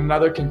bottom and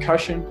another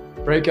concussion,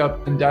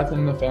 breakup, and death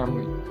in the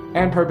family,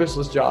 and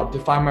purposeless job to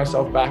find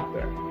myself back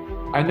there.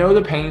 I know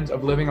the pains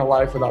of living a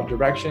life without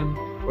direction,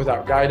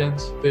 without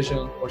guidance,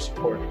 vision, or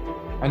support.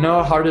 I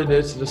know how hard it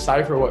is to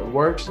decipher what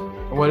works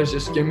and what is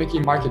just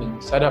gimmicky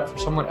marketing set up for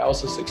someone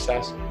else's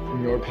success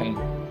from your pain.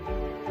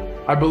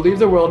 I believe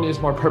the world needs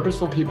more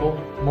purposeful people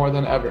more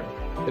than ever.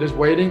 It is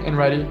waiting and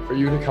ready for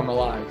you to come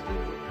alive.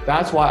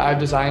 That's why I've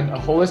designed a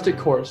holistic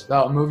course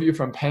that will move you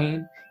from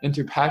pain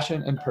into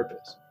passion and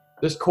purpose.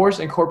 This course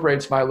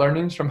incorporates my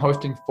learnings from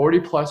hosting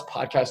 40-plus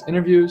podcast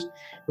interviews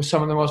with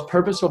some of the most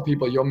purposeful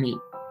people you'll meet,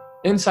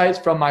 insights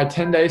from my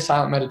 10-day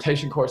silent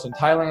meditation course in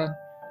Thailand,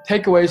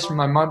 takeaways from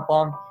my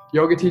month-long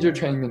yoga teacher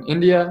training in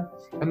India,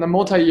 and the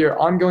multi-year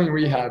ongoing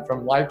rehab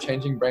from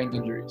life-changing brain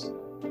injuries.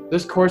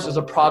 This course is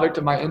a product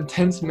of my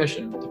intense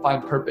mission to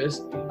find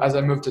purpose as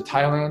I moved to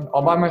Thailand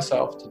all by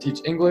myself to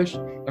teach English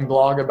and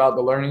blog about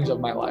the learnings of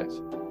my life.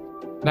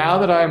 Now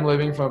that I am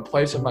living from a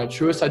place of my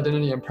truest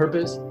identity and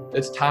purpose,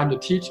 it's time to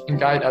teach and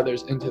guide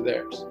others into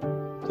theirs.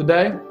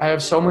 Today, I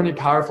have so many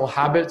powerful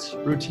habits,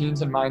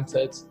 routines, and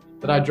mindsets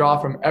that I draw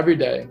from every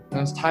day, and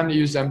it's time to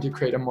use them to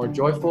create a more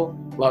joyful,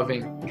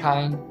 loving,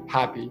 kind,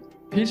 happy,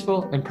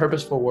 peaceful, and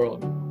purposeful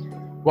world.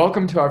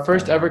 Welcome to our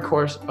first ever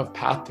course of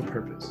Path to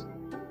Purpose.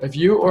 If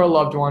you or a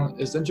loved one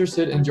is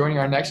interested in joining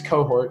our next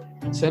cohort,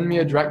 send me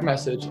a direct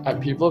message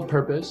at People of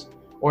Purpose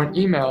or an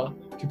email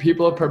to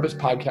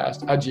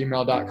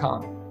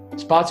peopleofpurposepodcast@gmail.com.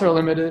 Spots are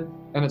limited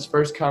and it's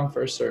first come,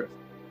 first serve.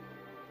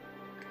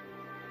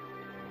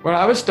 When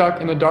I was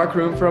stuck in a dark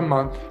room for a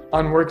month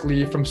on work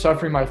leave from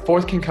suffering my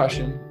 4th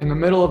concussion in the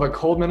middle of a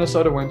cold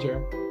Minnesota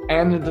winter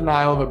and in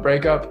denial of a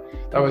breakup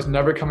that was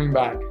never coming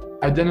back,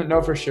 I didn't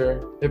know for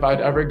sure if I'd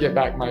ever get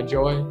back my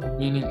joy,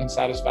 meaning, and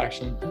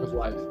satisfaction with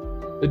life.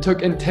 It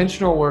took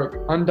intentional work,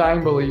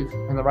 undying belief,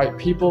 and the right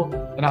people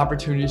and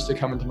opportunities to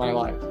come into my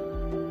life.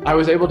 I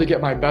was able to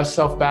get my best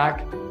self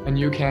back, and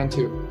you can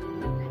too.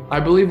 I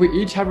believe we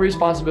each have a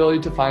responsibility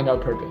to find our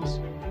purpose.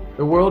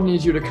 The world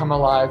needs you to come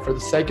alive for the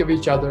sake of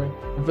each other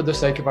and for the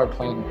sake of our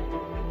planet.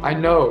 I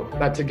know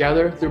that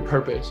together, through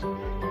purpose,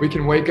 we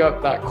can wake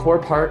up that core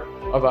part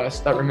of us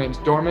that remains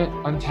dormant,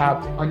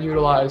 untapped,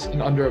 unutilized,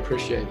 and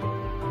underappreciated.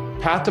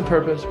 Path to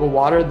Purpose will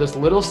water this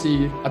little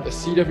seed at the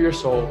seed of your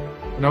soul,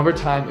 and over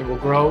time it will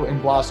grow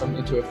and blossom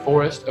into a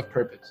forest of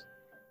purpose.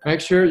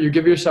 Make sure you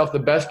give yourself the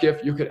best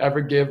gift you could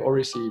ever give or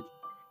receive.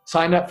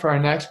 Sign up for our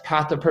next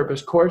Path to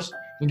Purpose course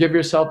and give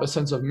yourself a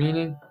sense of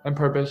meaning and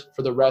purpose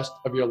for the rest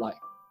of your life.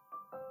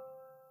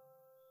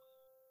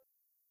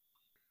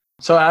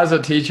 So as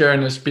a teacher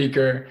and a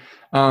speaker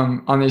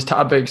on these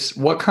topics,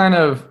 what kind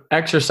of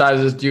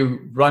exercises do you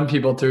run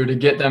people through to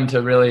get them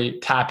to really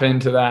tap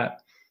into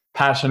that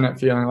passionate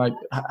feeling? Like,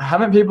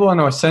 haven't people in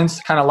a sense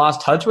kind of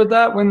lost touch with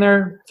that when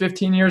they're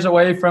 15 years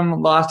away from the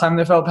last time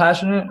they felt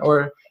passionate?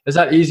 Or is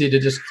that easy to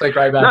just click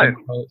right back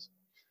into place?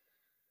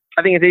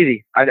 I think it's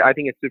easy. I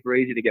think it's super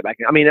easy to get back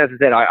in. I mean, as I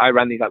said, I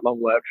run these like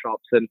long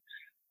workshops, and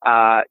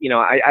I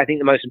think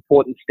the most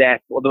important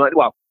step,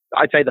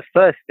 I'd say the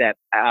first step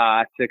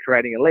to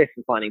creating a list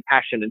and finding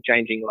passion and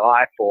changing your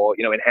life, or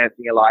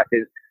enhancing your life,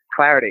 is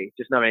clarity.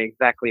 Just knowing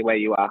exactly where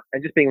you are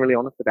and just being really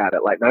honest about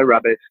it. Like, no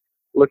rubbish.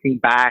 Looking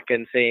back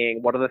and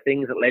seeing what are the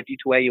things that led you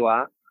to where you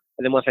are,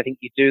 and then once I think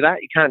you do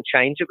that, you can't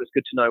change it, but it's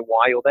good to know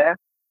why you're there.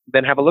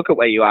 Then have a look at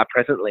where you are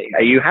presently.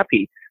 Are you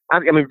happy? I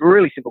mean,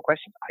 really simple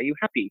questions. Are you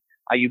happy?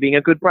 Are you being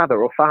a good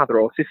brother or father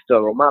or sister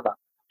or mother,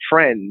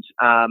 friend?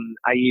 Are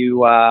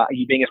you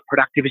being as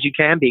productive as you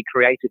can be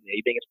creatively? Are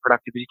you being as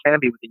productive as you can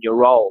be within your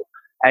role?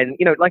 And,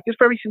 like, just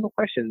very simple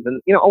questions.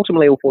 And,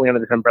 ultimately all falling under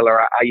this umbrella,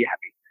 are you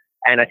happy?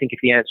 And I think if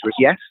the answer is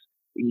yes,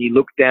 and you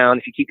look down,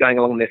 if you keep going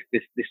along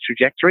this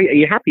trajectory, are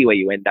you happy where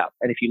you end up?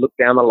 And if you look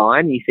down the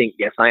line and you think,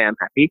 yes, I am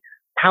happy,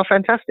 how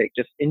fantastic.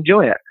 Just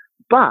enjoy it.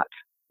 But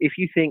if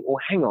you think, well,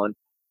 hang on,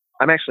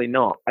 I'm actually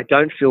not. I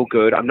don't feel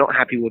good. I'm not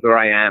happy with where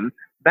I am.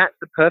 That's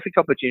the perfect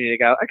opportunity to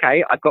go,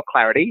 okay, I've got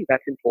clarity.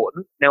 That's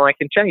important. Now I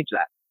can change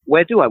that.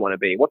 Where do I want to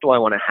be? What do I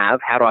want to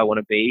have? How do I want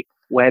to be?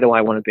 Where do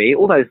I want to be?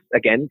 All those,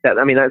 again,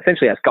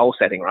 essentially that's goal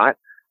setting, right?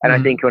 And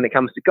I think when it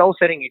comes to goal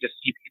setting, you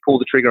pull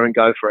the trigger and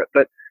go for it.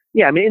 But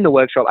yeah, I mean, in the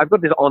workshop, I've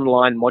got this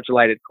online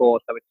modulated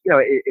course. So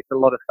it's a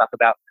lot of stuff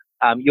about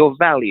your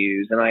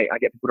values, and I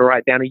get people to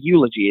write down a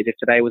eulogy as if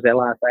today was their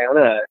last day on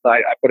earth. So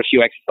I've got a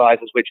few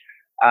exercises which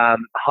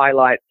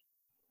highlight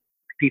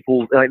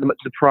people, like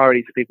the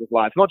priorities of people's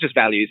lives, not just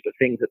values, but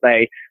things that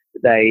they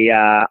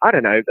I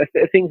don't know,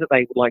 things that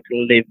they would like to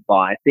live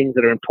by, things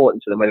that are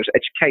important to them, whether it's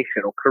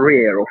education or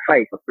career or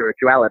faith or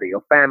spirituality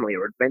or family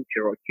or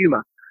adventure or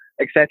humor,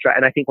 etc.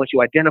 And I think once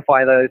you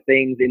identify those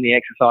things in the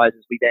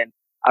exercises, we then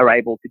are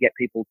able to get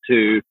people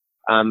to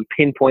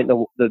pinpoint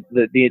the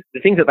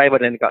things that they've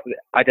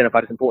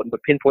identified as important,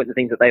 but pinpoint the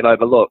things that they've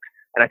overlooked.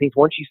 And I think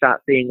once you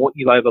start seeing what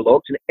you've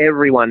overlooked, and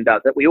everyone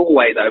does it, we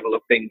always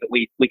overlook things that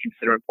we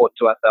consider important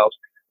to ourselves.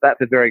 That's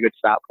a very good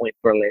start point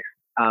for a list.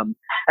 And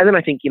then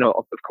I think,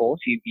 of course,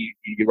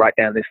 you write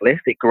down this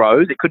list. It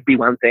grows. It could be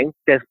one thing.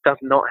 There does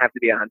not have to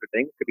be 100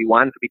 things. It could be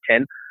one, it could be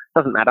 10.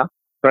 Doesn't matter.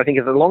 But I think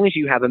as long as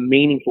you have a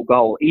meaningful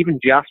goal, even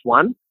just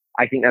one,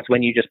 I think that's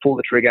when you just pull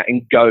the trigger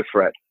and go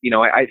for it.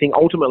 I think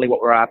ultimately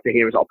what we're after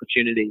here is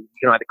opportunity. You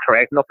can either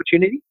create an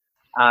opportunity,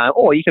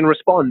 or you can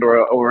respond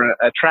or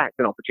attract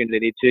an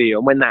opportunity to you.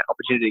 And when that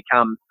opportunity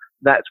comes,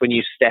 that's when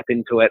you step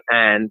into it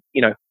and,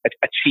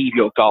 achieve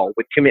your goal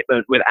with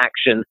commitment, with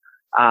action,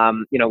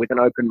 with an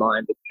open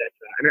mind, etc.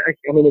 And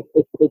I mean,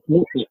 it's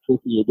not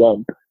tricky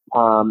again.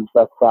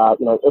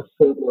 It's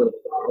certainly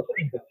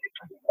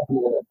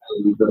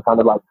the kind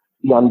of like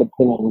the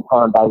underpinning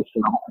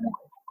foundation.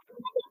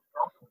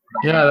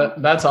 Yeah,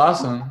 that's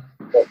awesome.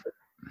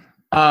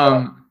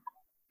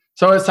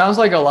 So it sounds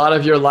like a lot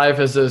of your life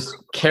is this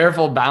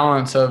careful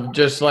balance of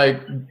just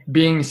like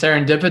being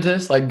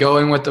serendipitous, like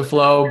going with the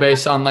flow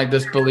based on like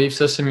this belief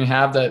system you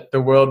have that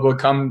the world will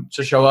come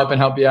to show up and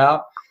help you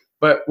out.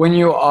 But when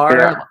you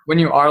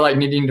are like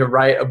needing to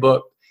write a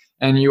book,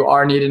 and you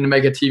are needing to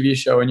make a TV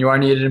show, and you are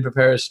needing to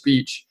prepare a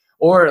speech,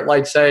 or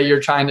like say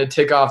you're trying to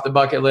tick off the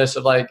bucket list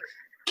of like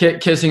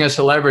kissing a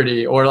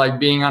celebrity or like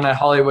being on a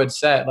Hollywood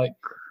set, like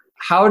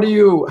how do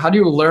you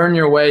learn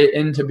your way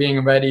into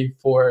being ready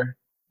for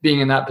being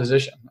in that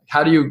position?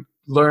 How do you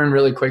learn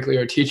really quickly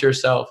or teach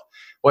yourself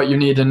what you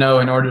need to know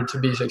in order to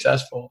be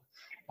successful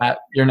at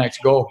your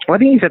next goal? Well, I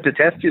think you have to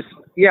test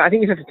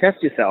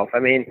yourself. I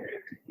mean,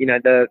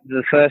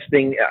 the first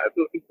thing,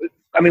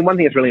 one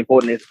thing that's really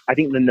important is I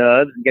think the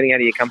nerves and getting out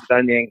of your comfort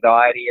zone, the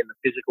anxiety and the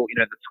physical,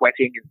 the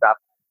sweating and stuff,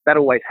 that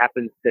always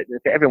happens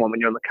to everyone when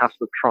you're on the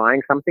cusp of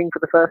trying something for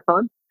the first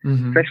time,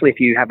 especially if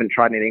you haven't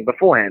tried anything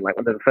beforehand. Like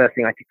the first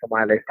thing I ticked on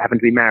my list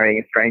happened to be marrying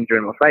a stranger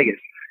in Las Vegas.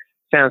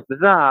 Sounds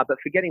bizarre, but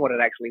forgetting what it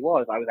actually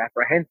was, I was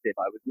apprehensive,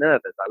 I was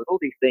nervous, I was all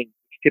these things.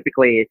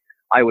 Typically,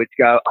 I would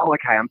go, oh,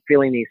 okay, I'm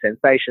feeling these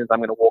sensations, I'm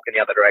going to walk in the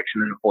other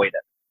direction and avoid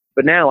it.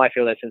 But now I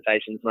feel those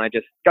sensations and I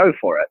just go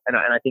for it. And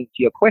I think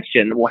to your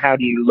question, well, how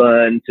do you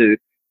learn to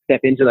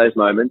step into those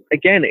moments?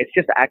 Again, it's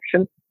just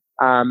action.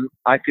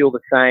 I feel the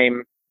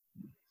same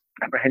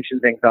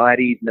apprehensions,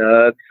 anxieties,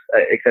 nerves,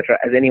 etc.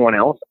 as anyone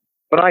else,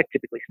 but I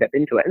typically step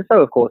into it. And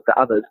so, of course, to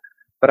others.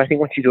 But I think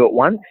once you do it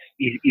once,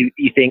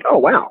 you think, oh,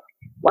 wow,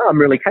 I'm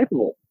really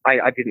capable.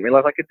 I didn't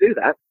realize I could do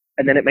that.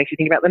 And then it makes you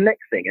think about the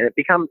next thing, and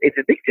it's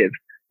addictive.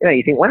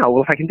 You think, wow,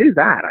 well, if I can do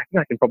that, I think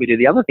I can probably do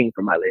the other thing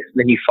from my list. And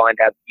then you find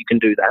out you can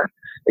do that.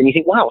 Then you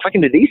think, wow, if I can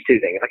do these two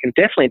things, I can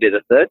definitely do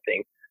the third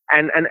thing.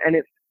 And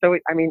it's so,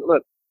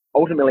 look,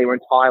 ultimately we're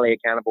entirely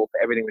accountable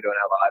for everything we do in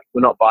our lives.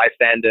 We're not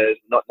bystanders,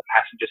 not in the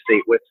passenger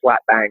seat. We're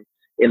flat bang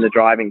in the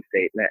driving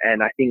seat.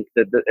 And I think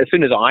that as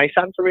soon as I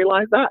started to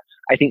realize that,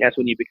 I think that's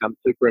when you become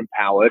super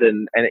empowered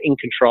and in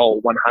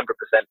control 100%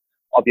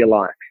 of your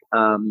life.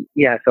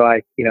 So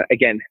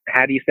again,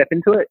 how do you step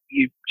into it?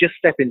 You just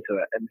step into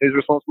it. And who's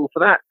responsible for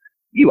that?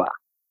 You are.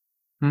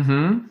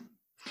 Mm-hmm.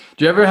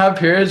 Do you ever have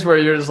periods where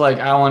you're just like,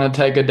 I want to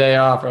take a day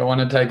off, or I want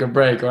to take a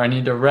break, or I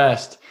need to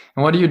rest?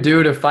 And what do you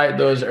do to fight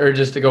those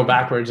urges to go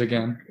backwards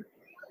again?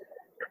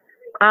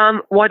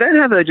 Well, I don't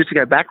have urges to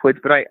go backwards,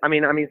 but I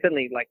mean,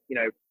 certainly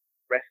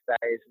rest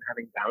days and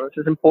having balance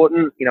is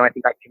important. I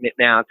think I commit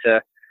now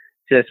to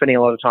spending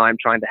a lot of time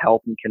trying to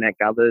help and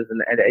connect others.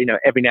 And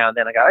every now and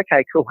then I go,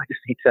 okay, cool. I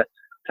just need to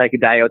take a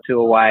day or two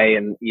away.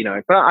 And,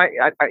 but I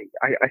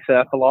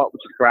surf a lot,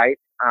 which is great.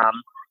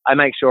 I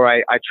make sure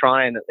I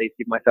try and at least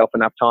give myself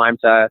enough time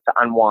to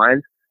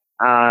unwind.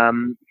 But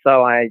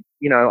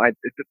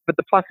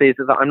the plus is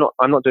that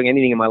I'm not doing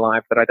anything in my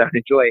life that I don't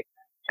enjoy.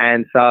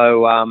 And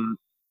so,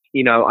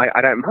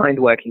 I don't mind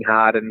working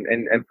hard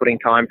and putting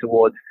time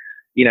towards,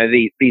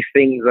 these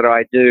things that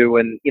I do.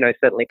 And,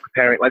 certainly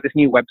preparing, like this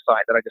new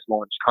website that I just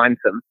launched,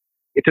 Kindsome.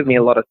 It took me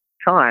a lot of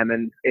time,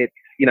 and it's,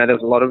 there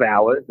was a lot of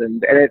hours,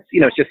 and it's,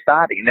 it's just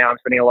starting. Now I'm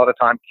spending a lot of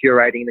time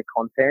curating the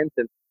content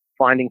and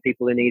finding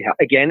people who need help.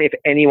 Again, if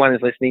anyone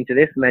is listening to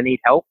this and they need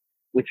help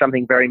with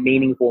something very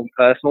meaningful and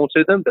personal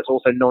to them, that's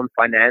also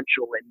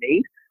non-financial in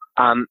need,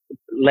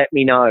 let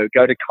me know.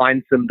 Go to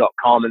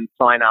kindsome.com and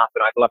sign up,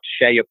 and I'd love to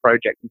share your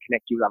project and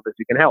connect you with others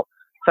who can help.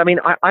 So, I mean,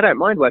 I don't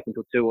mind working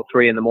till 2 or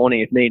 3 in the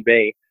morning if need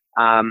be.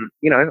 In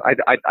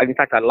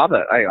fact, I love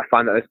it. I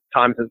find that those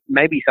times are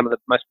maybe some of the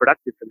most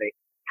productive for me.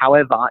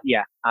 However,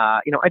 I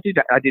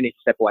do need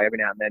to step away every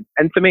now and then.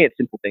 And for me, it's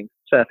simple things,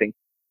 surfing,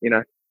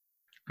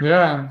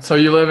 Yeah. So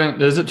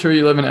is it true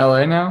you live in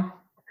LA now?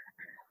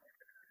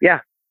 Yeah.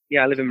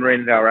 I live in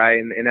Marina Del Rey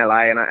in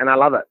LA, and I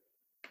love it.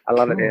 I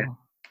love it here.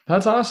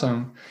 That's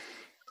awesome.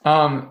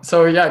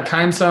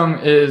 Kindsome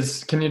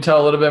can you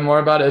tell a little bit more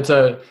about it?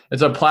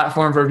 It's a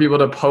platform for people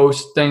to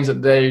post things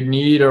that they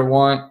need or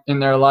want in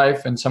their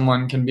life, and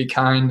someone can be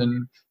kind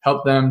and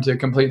help them to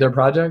complete their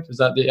project. Is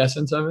that the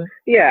essence of it?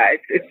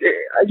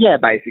 Yeah,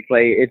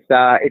 basically it's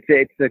a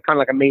kind of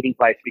like a meeting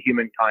place for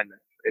human kindness.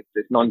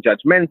 It's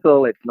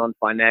non-judgmental, it's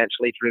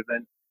non-financially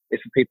driven.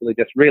 It's for people who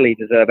just really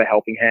deserve a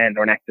helping hand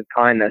or an act of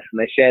kindness, and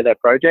they share their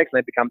projects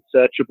and they become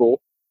searchable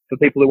for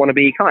people who want to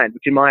be kind,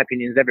 which in my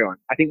opinion is everyone.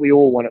 I think we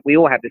all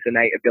have this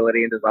innate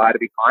ability and desire to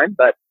be kind,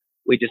 but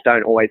we just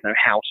don't always know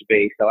how to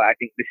be. So I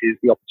think this is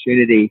the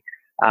opportunity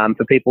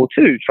for people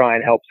to try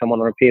and help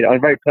someone on a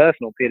very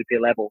personal peer-to-peer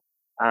level,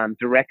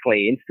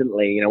 directly,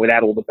 instantly,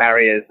 without all the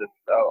barriers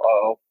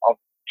of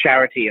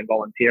charity and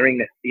volunteering,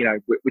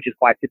 which is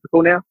quite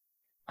typical now.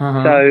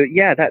 Uh-huh. So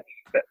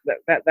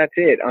that's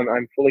it.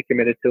 I'm fully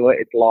committed to it.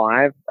 It's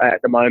live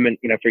at the moment.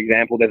 For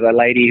example, there's a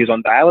lady who's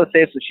on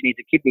dialysis and she needs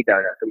a kidney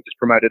donor. So we just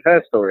promoted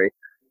her story.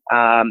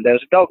 There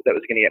was a dog that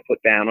was going to get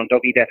put down on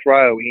doggy death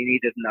row. We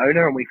needed an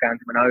owner, and we found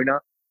him an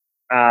owner.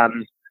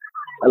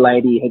 A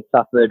lady had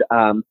suffered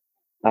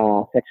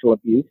sexual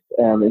abuse,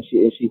 and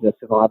she's a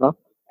survivor.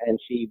 And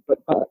she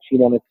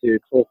wanted to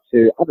talk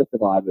to other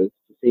survivors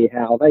to see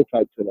how they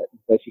coped with it.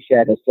 So she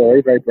shared her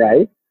story, very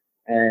brave,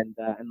 and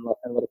a lot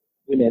of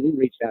women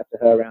reached out to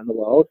her around the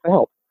world for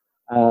help,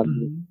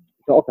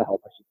 to offer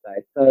help, I should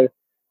say. So,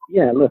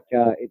 look,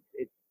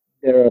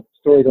 there are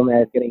stories on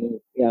there getting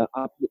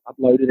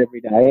uploaded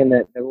every day, and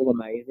they're all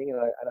amazing.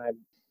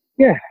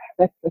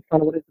 That's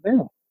kind of what it's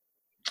about.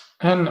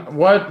 And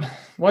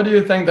what do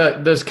you think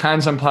that this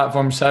Kindsome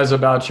platform says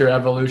about your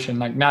evolution?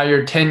 Like now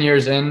you're 10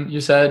 years in, you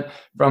said,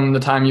 from the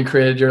time you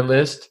created your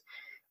list.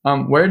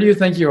 Where do you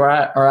think you are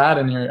at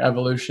in your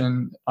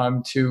evolution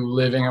to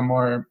living a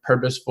more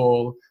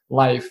purposeful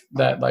life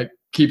that like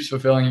keeps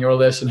fulfilling your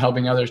list and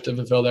helping others to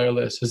fulfill their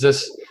list? Is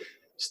this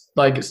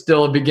like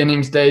still a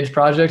beginning stage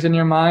project in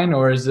your mind,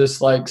 or is this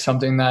like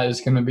something that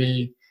is going to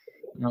be,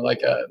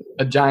 like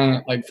a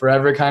giant, like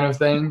forever kind of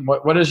thing?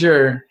 What is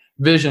your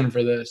vision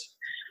for this?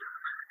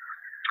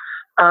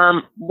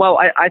 Well,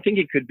 I think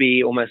it could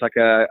be almost like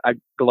a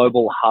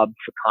global hub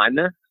for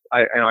kindness.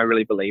 And I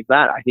really believe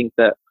that. I think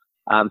that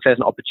if there's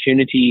an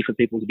opportunity for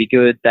people to be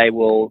good, they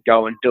will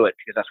go and do it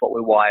because that's what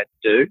we're wired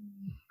to do.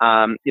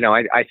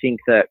 I think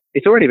that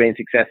it's already been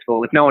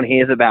successful. If no one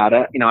hears about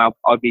it,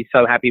 I'd be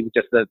so happy with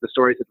just the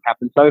stories that have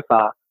happened so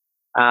far.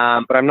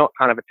 But I'm not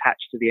kind of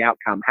attached to the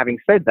outcome. Having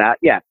said that,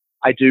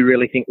 I do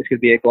really think this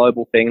could be a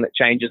global thing that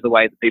changes the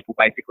way that people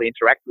basically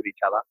interact with each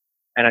other.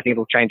 And I think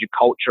it'll change a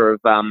culture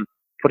of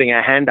putting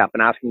our hand up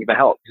and asking for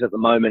help, because at the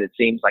moment it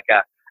seems like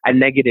a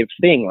negative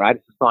thing, right?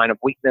 It's a sign of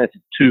weakness.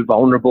 It's too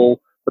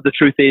vulnerable. But the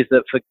truth is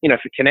that for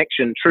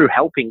connection, true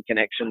helping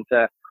connection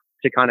to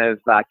kind of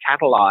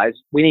catalyze,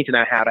 we need to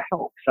know how to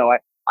help. So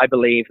I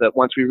believe that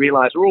once we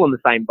realize we're all in the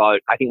same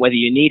boat, I think whether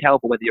you need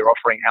help or whether you're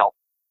offering help,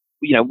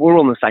 we're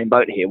all in the same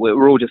boat here.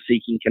 We're all just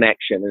seeking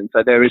connection. And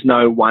so there is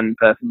no one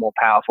person more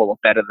powerful or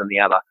better than the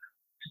other.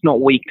 It's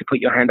not weak to put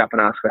your hand up and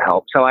ask for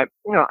help. So I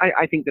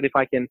think that if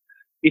I can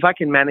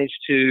manage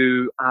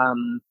to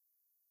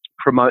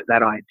promote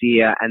that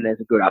idea and there's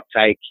a good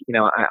uptake,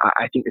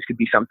 I think this could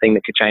be something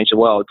that could change the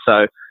world.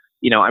 So,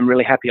 I'm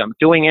really happy I'm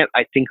doing it.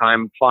 I think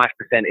I'm 5%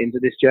 into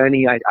this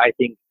journey. I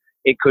think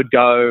it could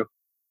go,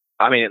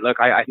 I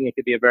think it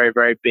could be a very,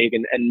 very big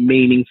and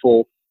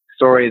meaningful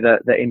story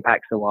that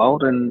impacts the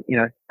world. And,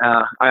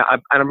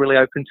 I'm really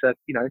open to,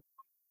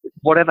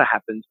 whatever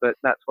happens, but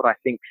that's what I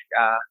think.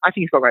 I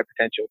think it's got great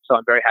potential. So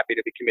I'm very happy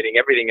to be committing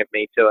everything of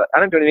me to it. I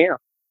don't do anything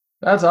else.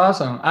 That's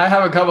awesome. I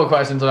have a couple of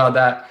questions about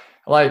that.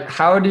 Like,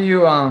 how do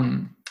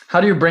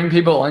you bring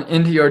people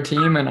into your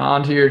team and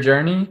onto your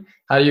journey?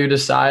 How do you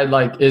decide,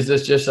 like, is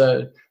this just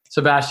a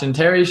Sebastian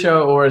Terry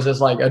show, or is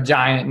this like a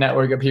giant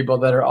network of people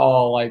that are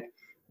all like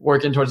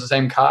working towards the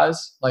same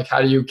cause? Like,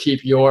 how do you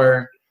keep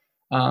your,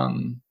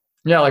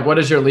 what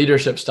is your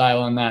leadership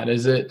style in that?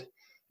 Is it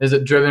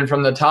driven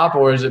from the top,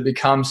 or is it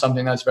become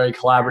something that's very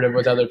collaborative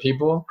with other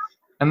people?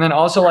 And then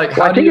also, like,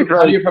 how do you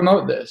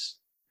promote this?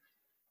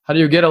 How do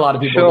you get a lot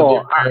of people to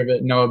be aware of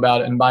it, know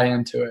about it, and buy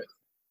into it?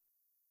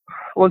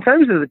 Well, in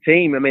terms of the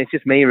team, it's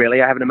just me,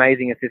 really. I have an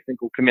amazing assistant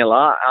called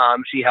Camilla.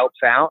 She helps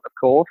out, of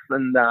course.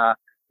 And, I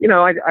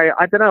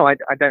don't know. I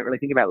don't really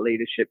think about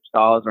leadership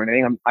styles or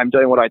anything. I'm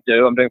doing what I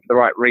do. I'm doing it for the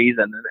right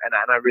reason. And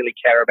I really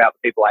care about the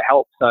people I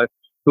help. So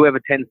whoever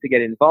tends to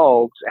get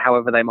involved,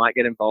 however they might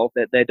get involved,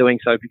 they're doing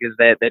so because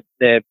they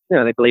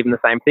believe in the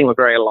same thing. We're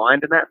very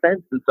aligned in that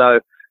sense. And so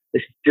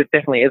this just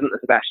definitely isn't the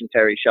Sebastian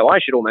Terry show. I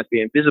should almost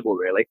be invisible,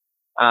 really.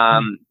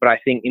 But I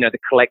think, the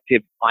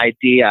collective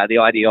idea, the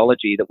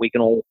ideology that we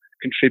can all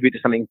contribute to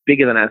something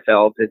bigger than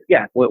ourselves is,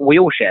 we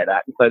all share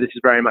that. And so this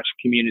is very much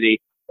a community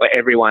where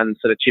everyone's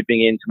sort of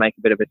chipping in to make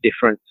a bit of a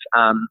difference.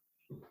 So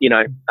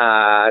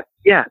I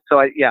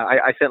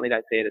certainly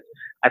don't see it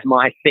as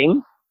my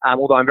thing.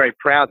 Although I'm very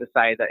proud to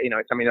say that,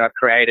 it's something that I've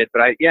created.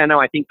 But I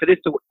think for this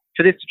to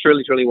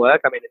truly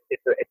work,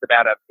 it's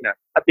about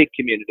a big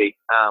community.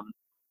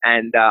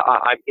 In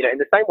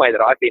the same way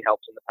that I've been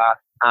helped in the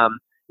past,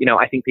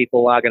 I think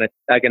people are going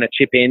to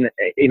chip in,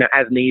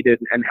 as needed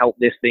and help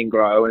this thing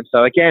grow. And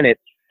so again,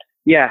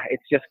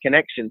 it's just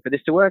connection. For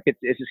this to work, it's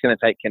just going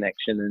to take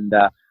connection. And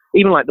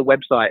even like the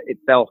website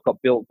itself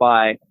got built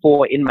by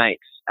 4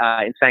 inmates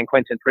in San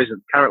Quentin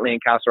prison, currently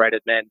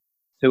incarcerated men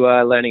who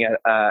are learning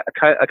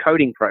a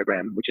coding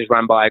program, which is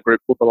run by a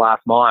group called The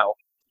Last Mile.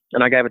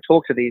 And I gave a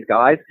talk to these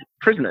guys,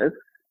 prisoners,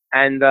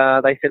 and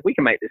they said, we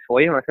can make this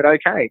for you. And I said,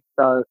 okay.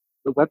 So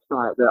the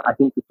website that I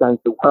think has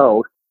changed the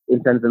world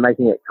in terms of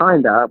making it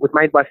kinder was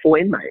made by 4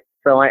 inmates.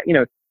 So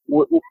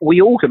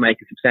we all can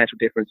make a substantial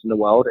difference in the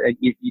world.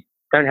 You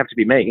don't have to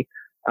be me.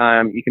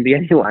 You can be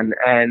anyone.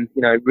 And,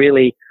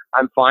 really,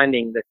 I'm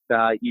finding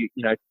that, you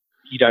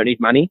don't need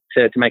money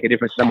to make a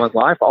difference in someone's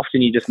life.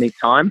 Often you just need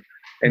time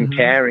and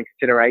care and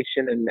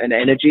consideration and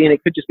energy. And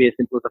it could just be as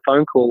simple as a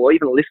phone call or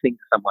even listening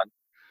to someone.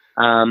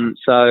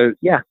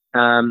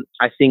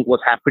 I think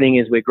what's happening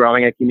is we're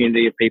growing a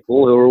community of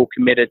people who are all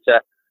committed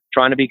to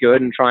trying to be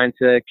good and trying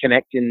to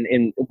connect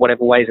in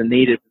whatever ways are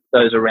needed with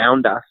those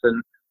around us.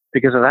 And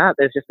because of that,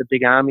 there's just a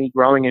big army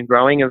growing and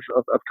growing of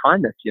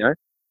kindness,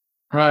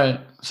 Right.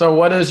 So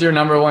what is your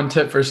number one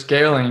tip for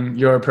scaling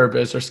your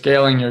purpose or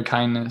scaling your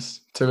kindness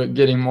to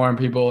getting more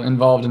people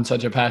involved in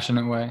such a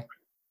passionate way?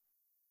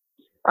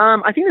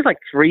 I think there's like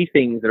 3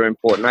 things that are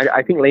important.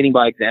 I think leading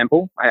by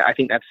example. I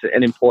think that's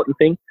an important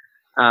thing.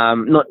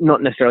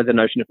 Not necessarily the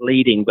notion of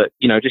leading, but,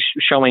 just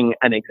showing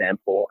an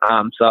example.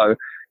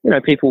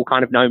 People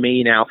kind of know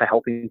me now for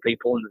helping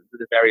people and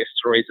the various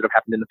stories that have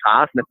happened in the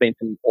past, and there've been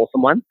some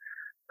awesome ones.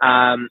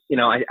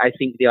 I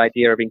think the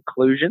idea of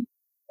inclusion,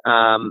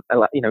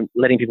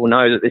 letting people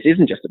know that this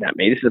isn't just about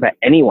me, this is about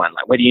anyone.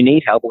 Like, whether you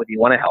need help or whether you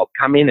want to help,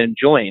 come in and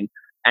join.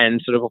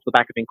 And sort of off the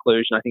back of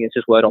inclusion, I think it's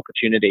just word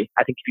opportunity.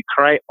 I think if you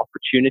create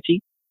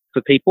opportunity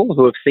for people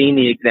who have seen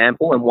the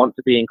example and want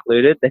to be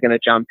included, they're going to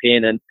jump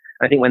in. And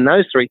I think when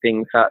those 3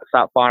 things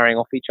start firing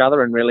off each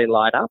other and really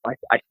light up,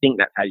 I think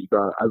that's how you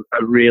grow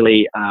a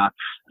really,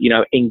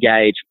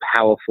 engaged,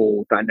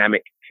 powerful,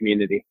 dynamic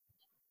community.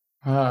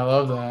 Oh, I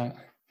love that.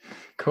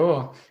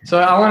 Cool. So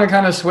I want to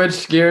kind of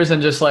switch gears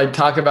and just like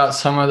talk about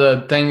some of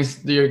the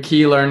things, your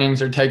key learnings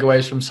or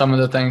takeaways from some of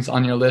the things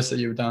on your list that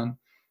you've done.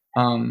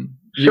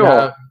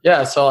 Sure.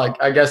 So like,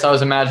 I guess I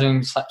was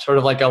imagining sort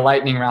of like a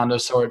lightning round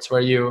of sorts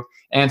where you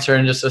answer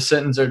in just a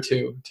sentence or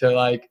 2 to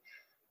like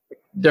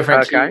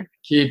different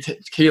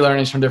key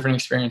learnings from different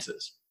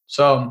experiences.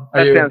 So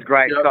that sounds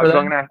great. So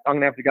I'm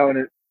gonna have to go in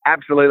and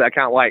absolutely, I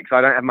can't wait. So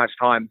I don't have much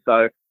time.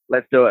 So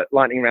let's do it.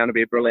 Lightning round will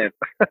be brilliant.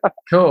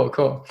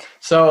 Cool.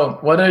 So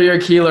what are your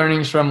key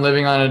learnings from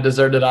living on a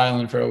deserted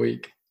island for a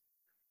week?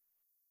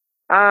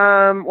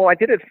 Well, I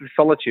did it for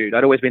solitude.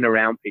 I'd always been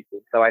around people.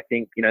 So I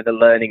think, the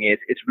learning is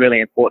it's really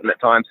important at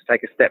times to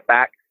take a step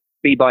back,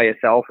 be by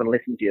yourself and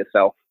listen to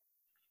yourself.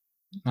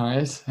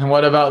 Nice. And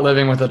what about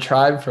living with a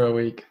tribe for a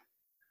week?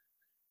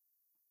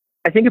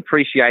 I think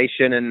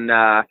appreciation and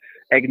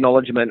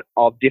acknowledgement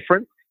of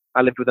difference.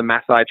 I lived with a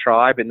Maasai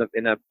tribe in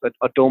a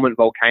dormant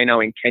volcano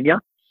in Kenya.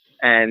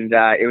 And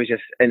it was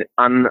just an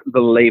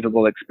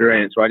unbelievable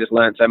experience where I just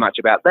learned so much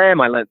about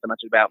them. I learned so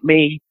much about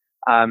me.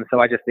 So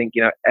I just think,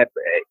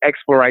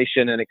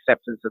 exploration and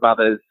acceptance of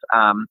others,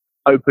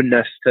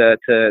 openness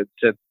to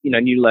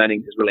new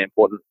learnings is really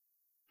important.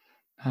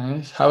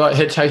 Nice. How about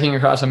hitchhiking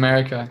across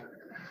America?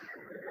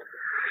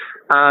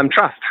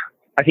 Trust.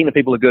 I think the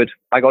people are good.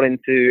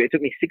 It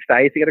took me 6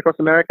 days to get across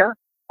America.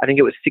 I think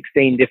it was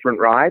 16 different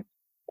rides,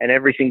 and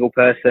every single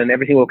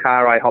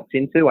car I hopped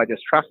into, I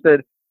just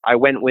trusted. I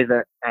went with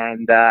it,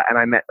 and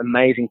I met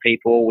amazing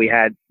people. We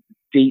had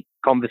deep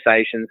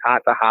conversations,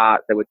 heart to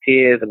heart. There were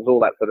tears and all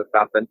that sort of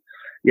stuff. And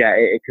yeah,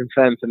 it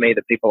confirmed to me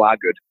that people are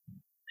good.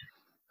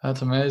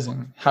 That's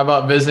amazing. How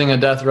about visiting a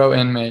death row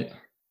inmate?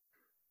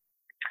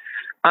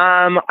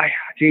 In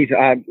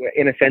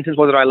a sentence,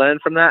 what did I learn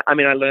from that? I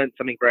mean, I learned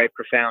something very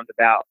profound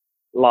about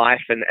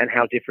life and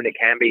how different it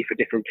can be for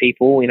different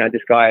people.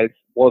 This guy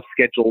was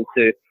scheduled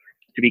to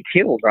be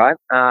killed, right?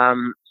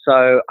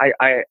 So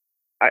I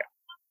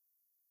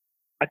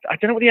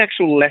don't know what the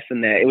actual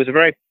lesson there. It was a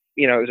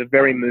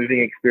very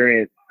moving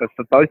experience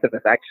for both of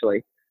us,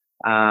 actually.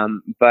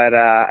 But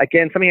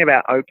again, something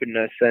about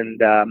openness and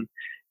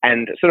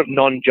sort of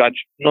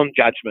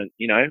non-judgment,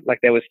 like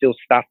there was still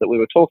stuff that we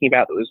were talking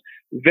about that was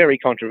very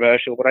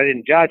controversial, but I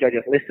didn't judge. I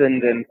just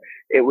listened, and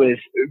it was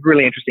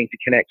really interesting to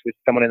connect with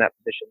someone in that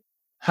position.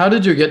 How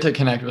did you get to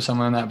connect with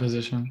someone in that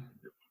position?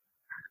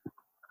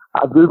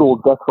 I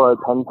Googled death row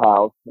pen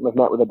pals and was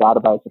met with a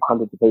database of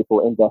hundreds of people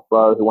in death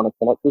row who want to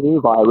connect with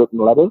you via written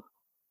letters.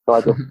 So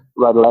I just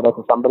wrote a letter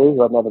to somebody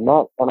who I'd never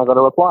met, and I got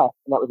a reply.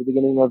 And that was the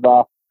beginning of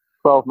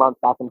 12 months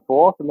back and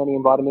forth, and then he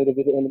invited me to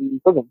visit him in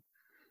prison.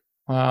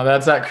 Wow,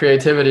 that's that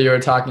creativity you were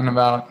talking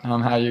about,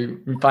 how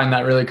you find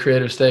that really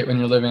creative state when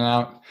you're living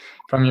out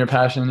from your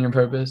passion and your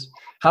purpose.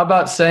 How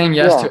about saying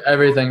yes to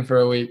everything for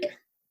a week?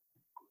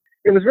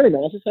 It was really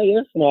nice to say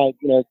yes, and I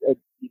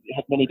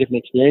had many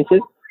different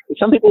experiences.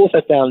 Some people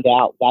also found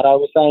out that I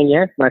was saying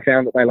yes, and I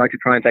found that they like to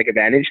try and take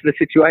advantage of the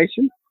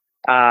situation,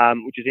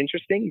 which is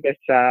interesting. But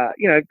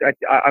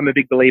I'm a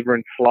big believer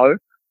in flow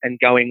and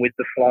going with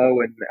the flow,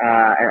 and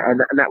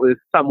that was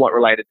somewhat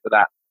related to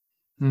that.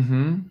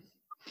 Mm-hmm.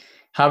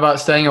 How about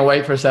staying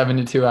awake for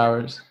 72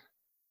 hours?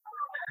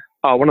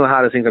 Oh, one of the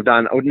hardest things I've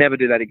done. I would never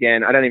do that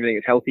again. I don't even think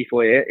it's healthy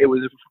for you. It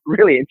was a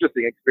really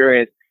interesting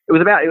experience. It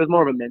was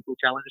more of a mental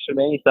challenge for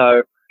me.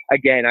 So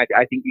again, I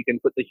think you can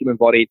put the human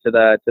body to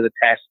the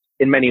test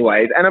in many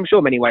ways, and I'm sure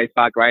many ways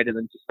far greater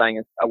than just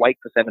staying awake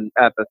for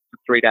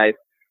 3 days.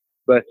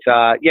 But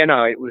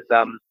it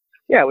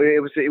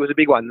was it was a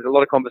big one. There's a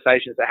lot of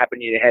conversations that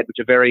happen in your head which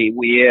are very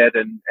weird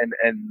and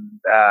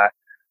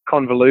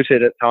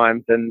convoluted at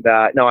times. And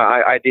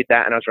I did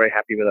that, and I was very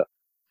happy with it.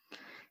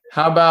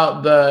 How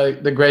about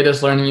the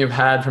greatest learning you've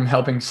had from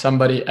helping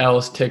somebody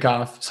else tick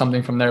off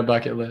something from their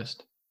bucket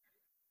list?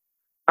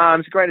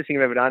 It's the greatest thing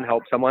I've ever done,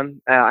 help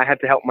someone. I had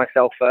to help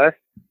myself first.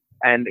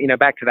 And,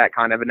 back to that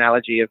kind of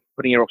analogy of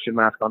putting your oxygen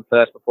mask on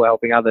first before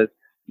helping others.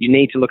 You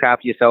need to look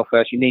after yourself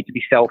first. You need to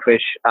be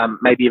selfish,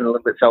 maybe even a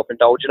little bit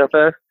self-indulgent at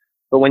first.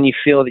 But when you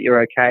feel that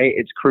you're okay,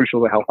 it's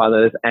crucial to help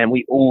others. And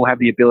we all have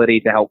the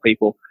ability to help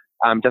people.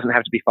 It doesn't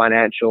have to be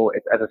financial.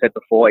 As I said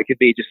before, it could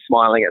be just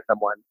smiling at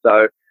someone.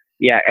 So,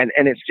 yeah, and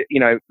it's,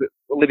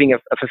 living a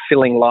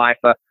fulfilling life,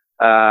 a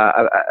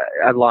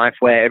life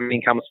where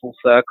everything comes full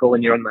circle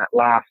and you're on that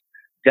last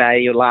day,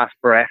 your last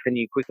breath, and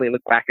you quickly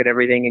look back at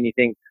everything and you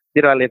think,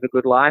 did I live a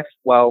good life?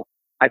 Well,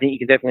 I think you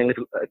can definitely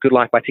live a good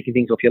life by ticking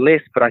things off your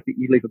list, but I think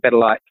you live a better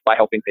life by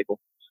helping people.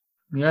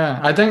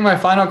 Yeah, I think my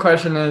final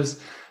question is,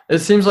 it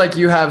seems like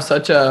you have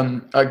such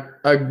a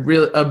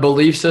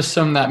belief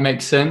system that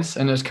makes sense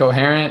and is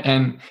coherent,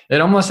 and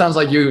it almost sounds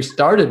like you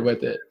started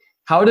with it.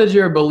 How did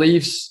your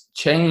beliefs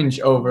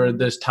change over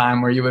this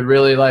time where you would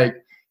really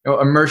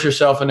immerse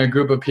yourself in a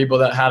group of people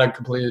that had a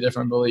completely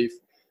different belief?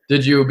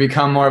 Did you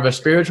become more of a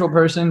spiritual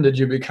person? Did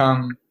you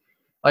become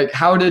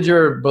how did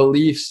your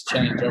beliefs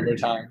change over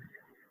time?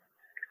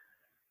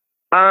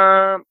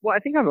 Well, I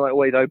think I'm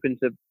always open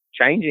to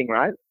changing,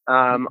 right?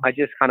 I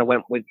just kind of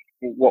went with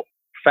what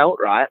felt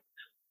right.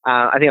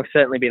 I think I've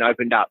certainly been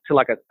opened up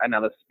to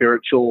another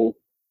spiritual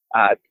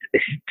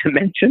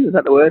dimension. Is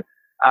that the word?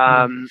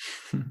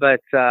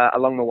 But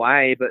along the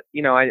way,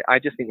 I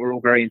just think we're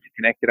all very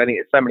interconnected. I think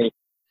there's so many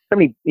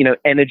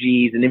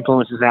energies and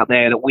influences out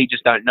there that we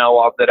just don't know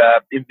of, that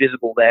are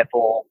invisible.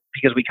 Therefore,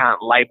 because we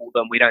can't label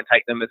them, we don't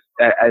take them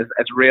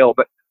as real.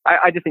 But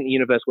I just think the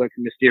universe works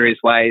in mysterious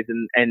ways,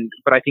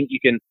 but I think you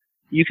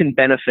can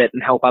benefit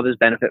and help others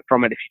benefit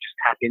from it if you just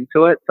tap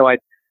into it. So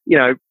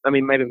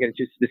maybe I'm getting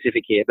too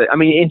specific here, but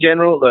in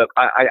general, look,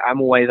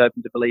 I'm always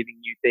open to believing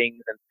new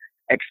things and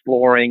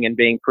exploring and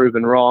being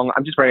proven wrong.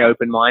 I'm just very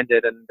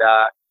open-minded, and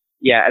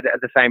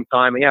at the same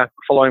time,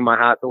 following my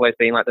heart's always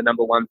been the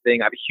number one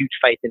thing. I have a huge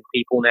faith in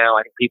people now.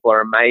 I think people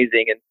are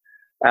amazing, and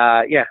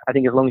I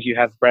think as long as you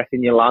have breath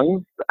in your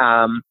lungs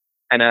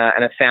and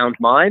a sound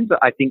mind,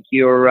 I think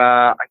you're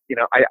I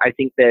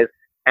think there's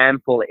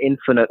ample,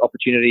 infinite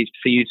opportunities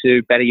for you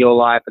to better your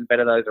life and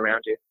better those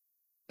around you.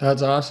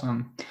 That's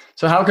awesome.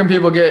 So how can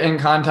people get in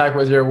contact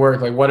with your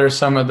work? Like, what are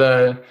some of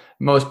the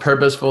most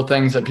purposeful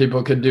things that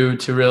people could do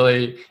to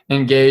really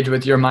engage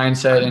with your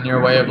mindset and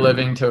your way of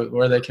living to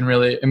where they can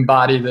really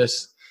embody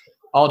this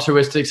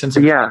altruistic sense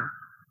of Yeah.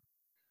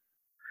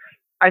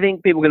 I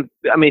think people can,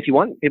 I mean, if you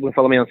want, people can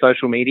follow me on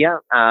social media.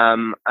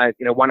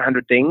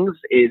 100 Things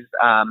is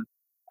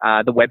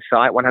the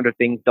website,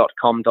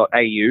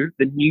 100things.com.au.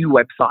 The new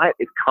website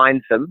is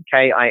Kindsum,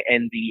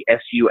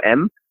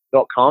 KINDSUM.com.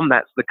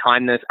 That's the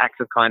acts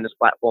of kindness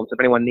platform. So if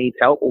anyone needs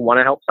help or want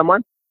to help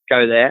someone,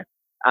 go there.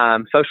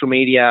 Social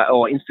media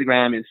or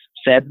Instagram is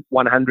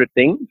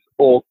Seb100Things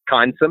or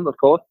Kindsum, of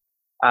course.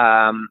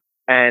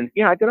 And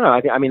yeah, I don't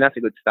know. I mean, that's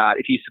a good start.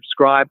 If you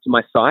subscribe to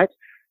my site,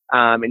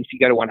 and if you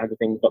go to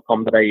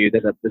 100things.com.au,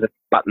 there's a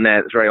button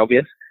there that's very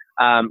obvious.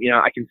 I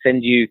can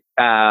send you,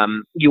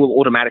 you will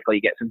automatically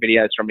get some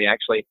videos from me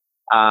actually,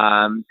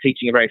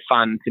 teaching a very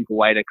fun, simple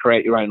way to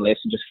create your own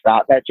list and just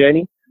start that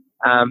journey.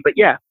 But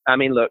yeah, I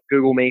mean, look,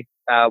 Google me,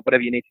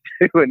 whatever you need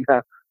to do. And,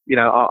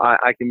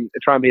 I can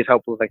try and be as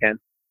helpful as I can.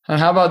 And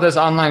how about this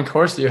online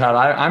course that you have?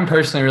 I'm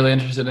personally really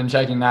interested in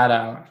checking that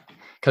out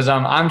because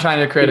I'm trying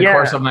to create a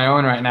course of my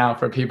own right now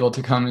for people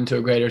to come into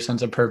a greater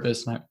sense of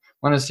purpose. And I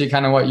want to see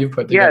kind of what you've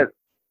put together.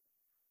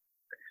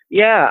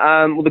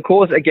 Well, the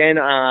course again,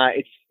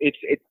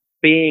 it's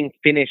being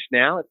finished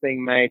now. It's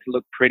being made to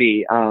look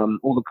pretty.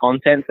 All the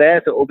content's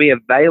there, so it will be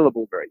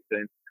available very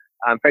soon.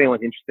 If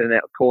anyone's interested in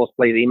that, of course,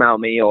 please email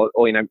me or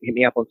hit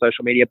me up on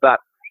social media. But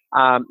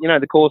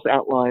the course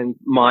outlines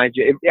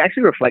it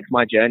actually reflects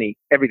my journey,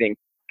 everything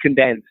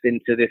condensed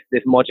into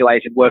this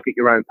modulated work at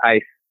your own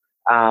pace.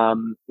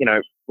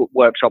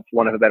 Workshop for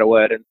want of a better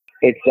word, and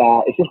it's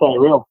just very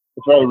real.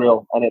 It's very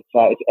real, and it's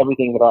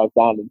everything that I've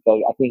done. And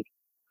so I think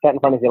sat in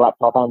front of your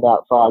laptop and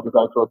outside, you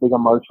go through a big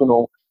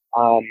emotional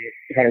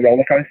kind of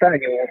roller coaster,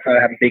 and you also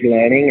have a big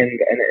learning. And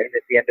at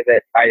the end of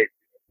it,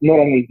 not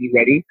only are you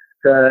ready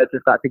to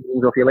start taking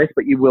things off your list,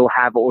 but you will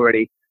have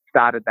already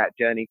started that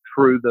journey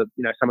through the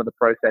some of the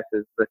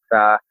processes that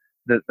are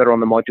on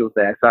the modules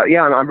there. So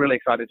yeah, I'm really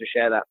excited to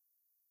share that.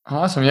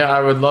 Awesome. Yeah,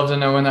 I would love to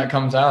know when that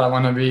comes out. I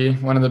want to be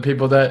one of the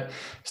people that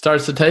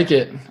starts to take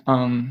it.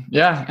 And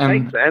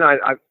thanks, man.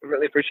 I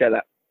really appreciate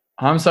that.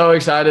 I'm so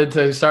excited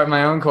to start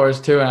my own course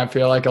too, and I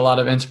feel like a lot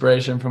of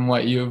inspiration from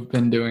what you've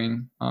been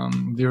doing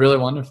would be really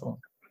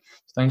wonderful.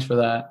 Thanks for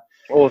that.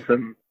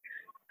 Awesome.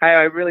 Hey,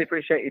 I really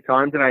appreciate your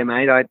time today,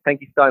 mate. I thank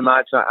you so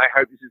much. I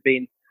hope this has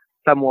been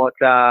somewhat,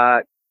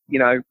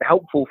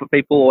 helpful for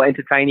people, or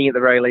entertaining at the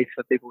very least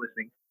for people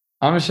listening.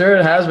 I'm sure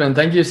it has been.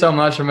 Thank you so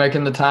much for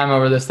making the time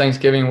over this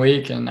Thanksgiving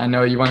week. And I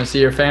know you want to see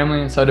your family,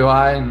 and so do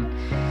I. And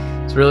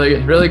it's really,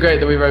 really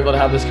great that we were able to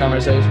have this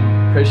conversation.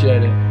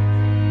 Appreciate it.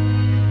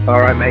 All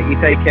right, mate. You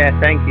take care.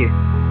 Thank you.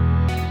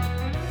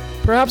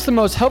 Perhaps the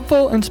most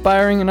helpful,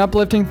 inspiring, and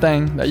uplifting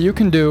thing that you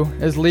can do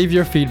is leave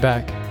your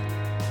feedback.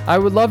 I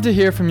would love to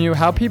hear from you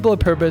how People of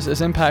Purpose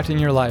is impacting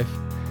your life.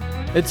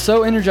 It's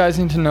so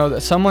energizing to know that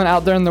someone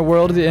out there in the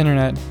world of the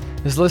internet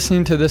is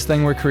listening to this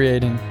thing we're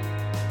creating.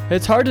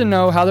 It's hard to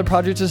know how the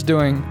project is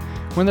doing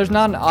when there's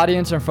not an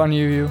audience in front of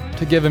you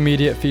to give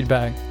immediate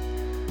feedback.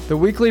 The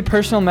weekly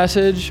personal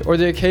message or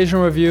the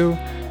occasional review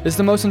is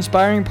the most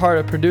inspiring part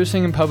of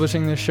producing and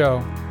publishing this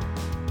show.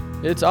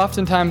 It's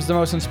oftentimes the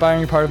most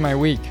inspiring part of my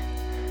week,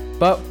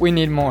 but we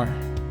need more.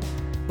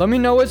 Let me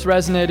know what's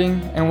resonating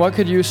and what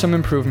could use some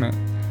improvement.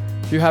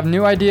 If you have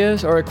new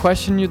ideas or a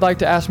question you'd like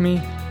to ask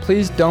me,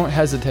 please don't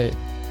hesitate.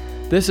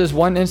 This is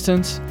one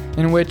instance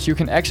in which you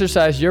can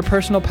exercise your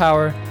personal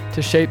power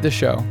to shape the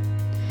show.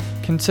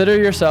 Consider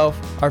yourself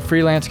our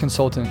freelance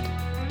consultant.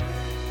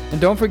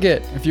 And don't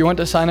forget, if you want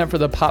to sign up for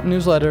the Pop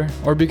newsletter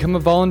or become a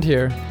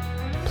volunteer,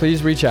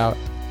 please reach out.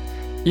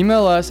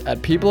 Email us at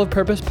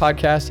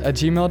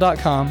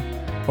peopleofpurposepodcast@gmail.com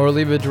or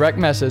leave a direct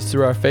message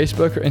through our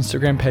Facebook or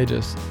Instagram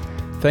pages.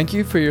 Thank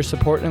you for your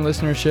support and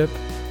listenership,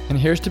 and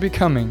here's to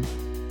becoming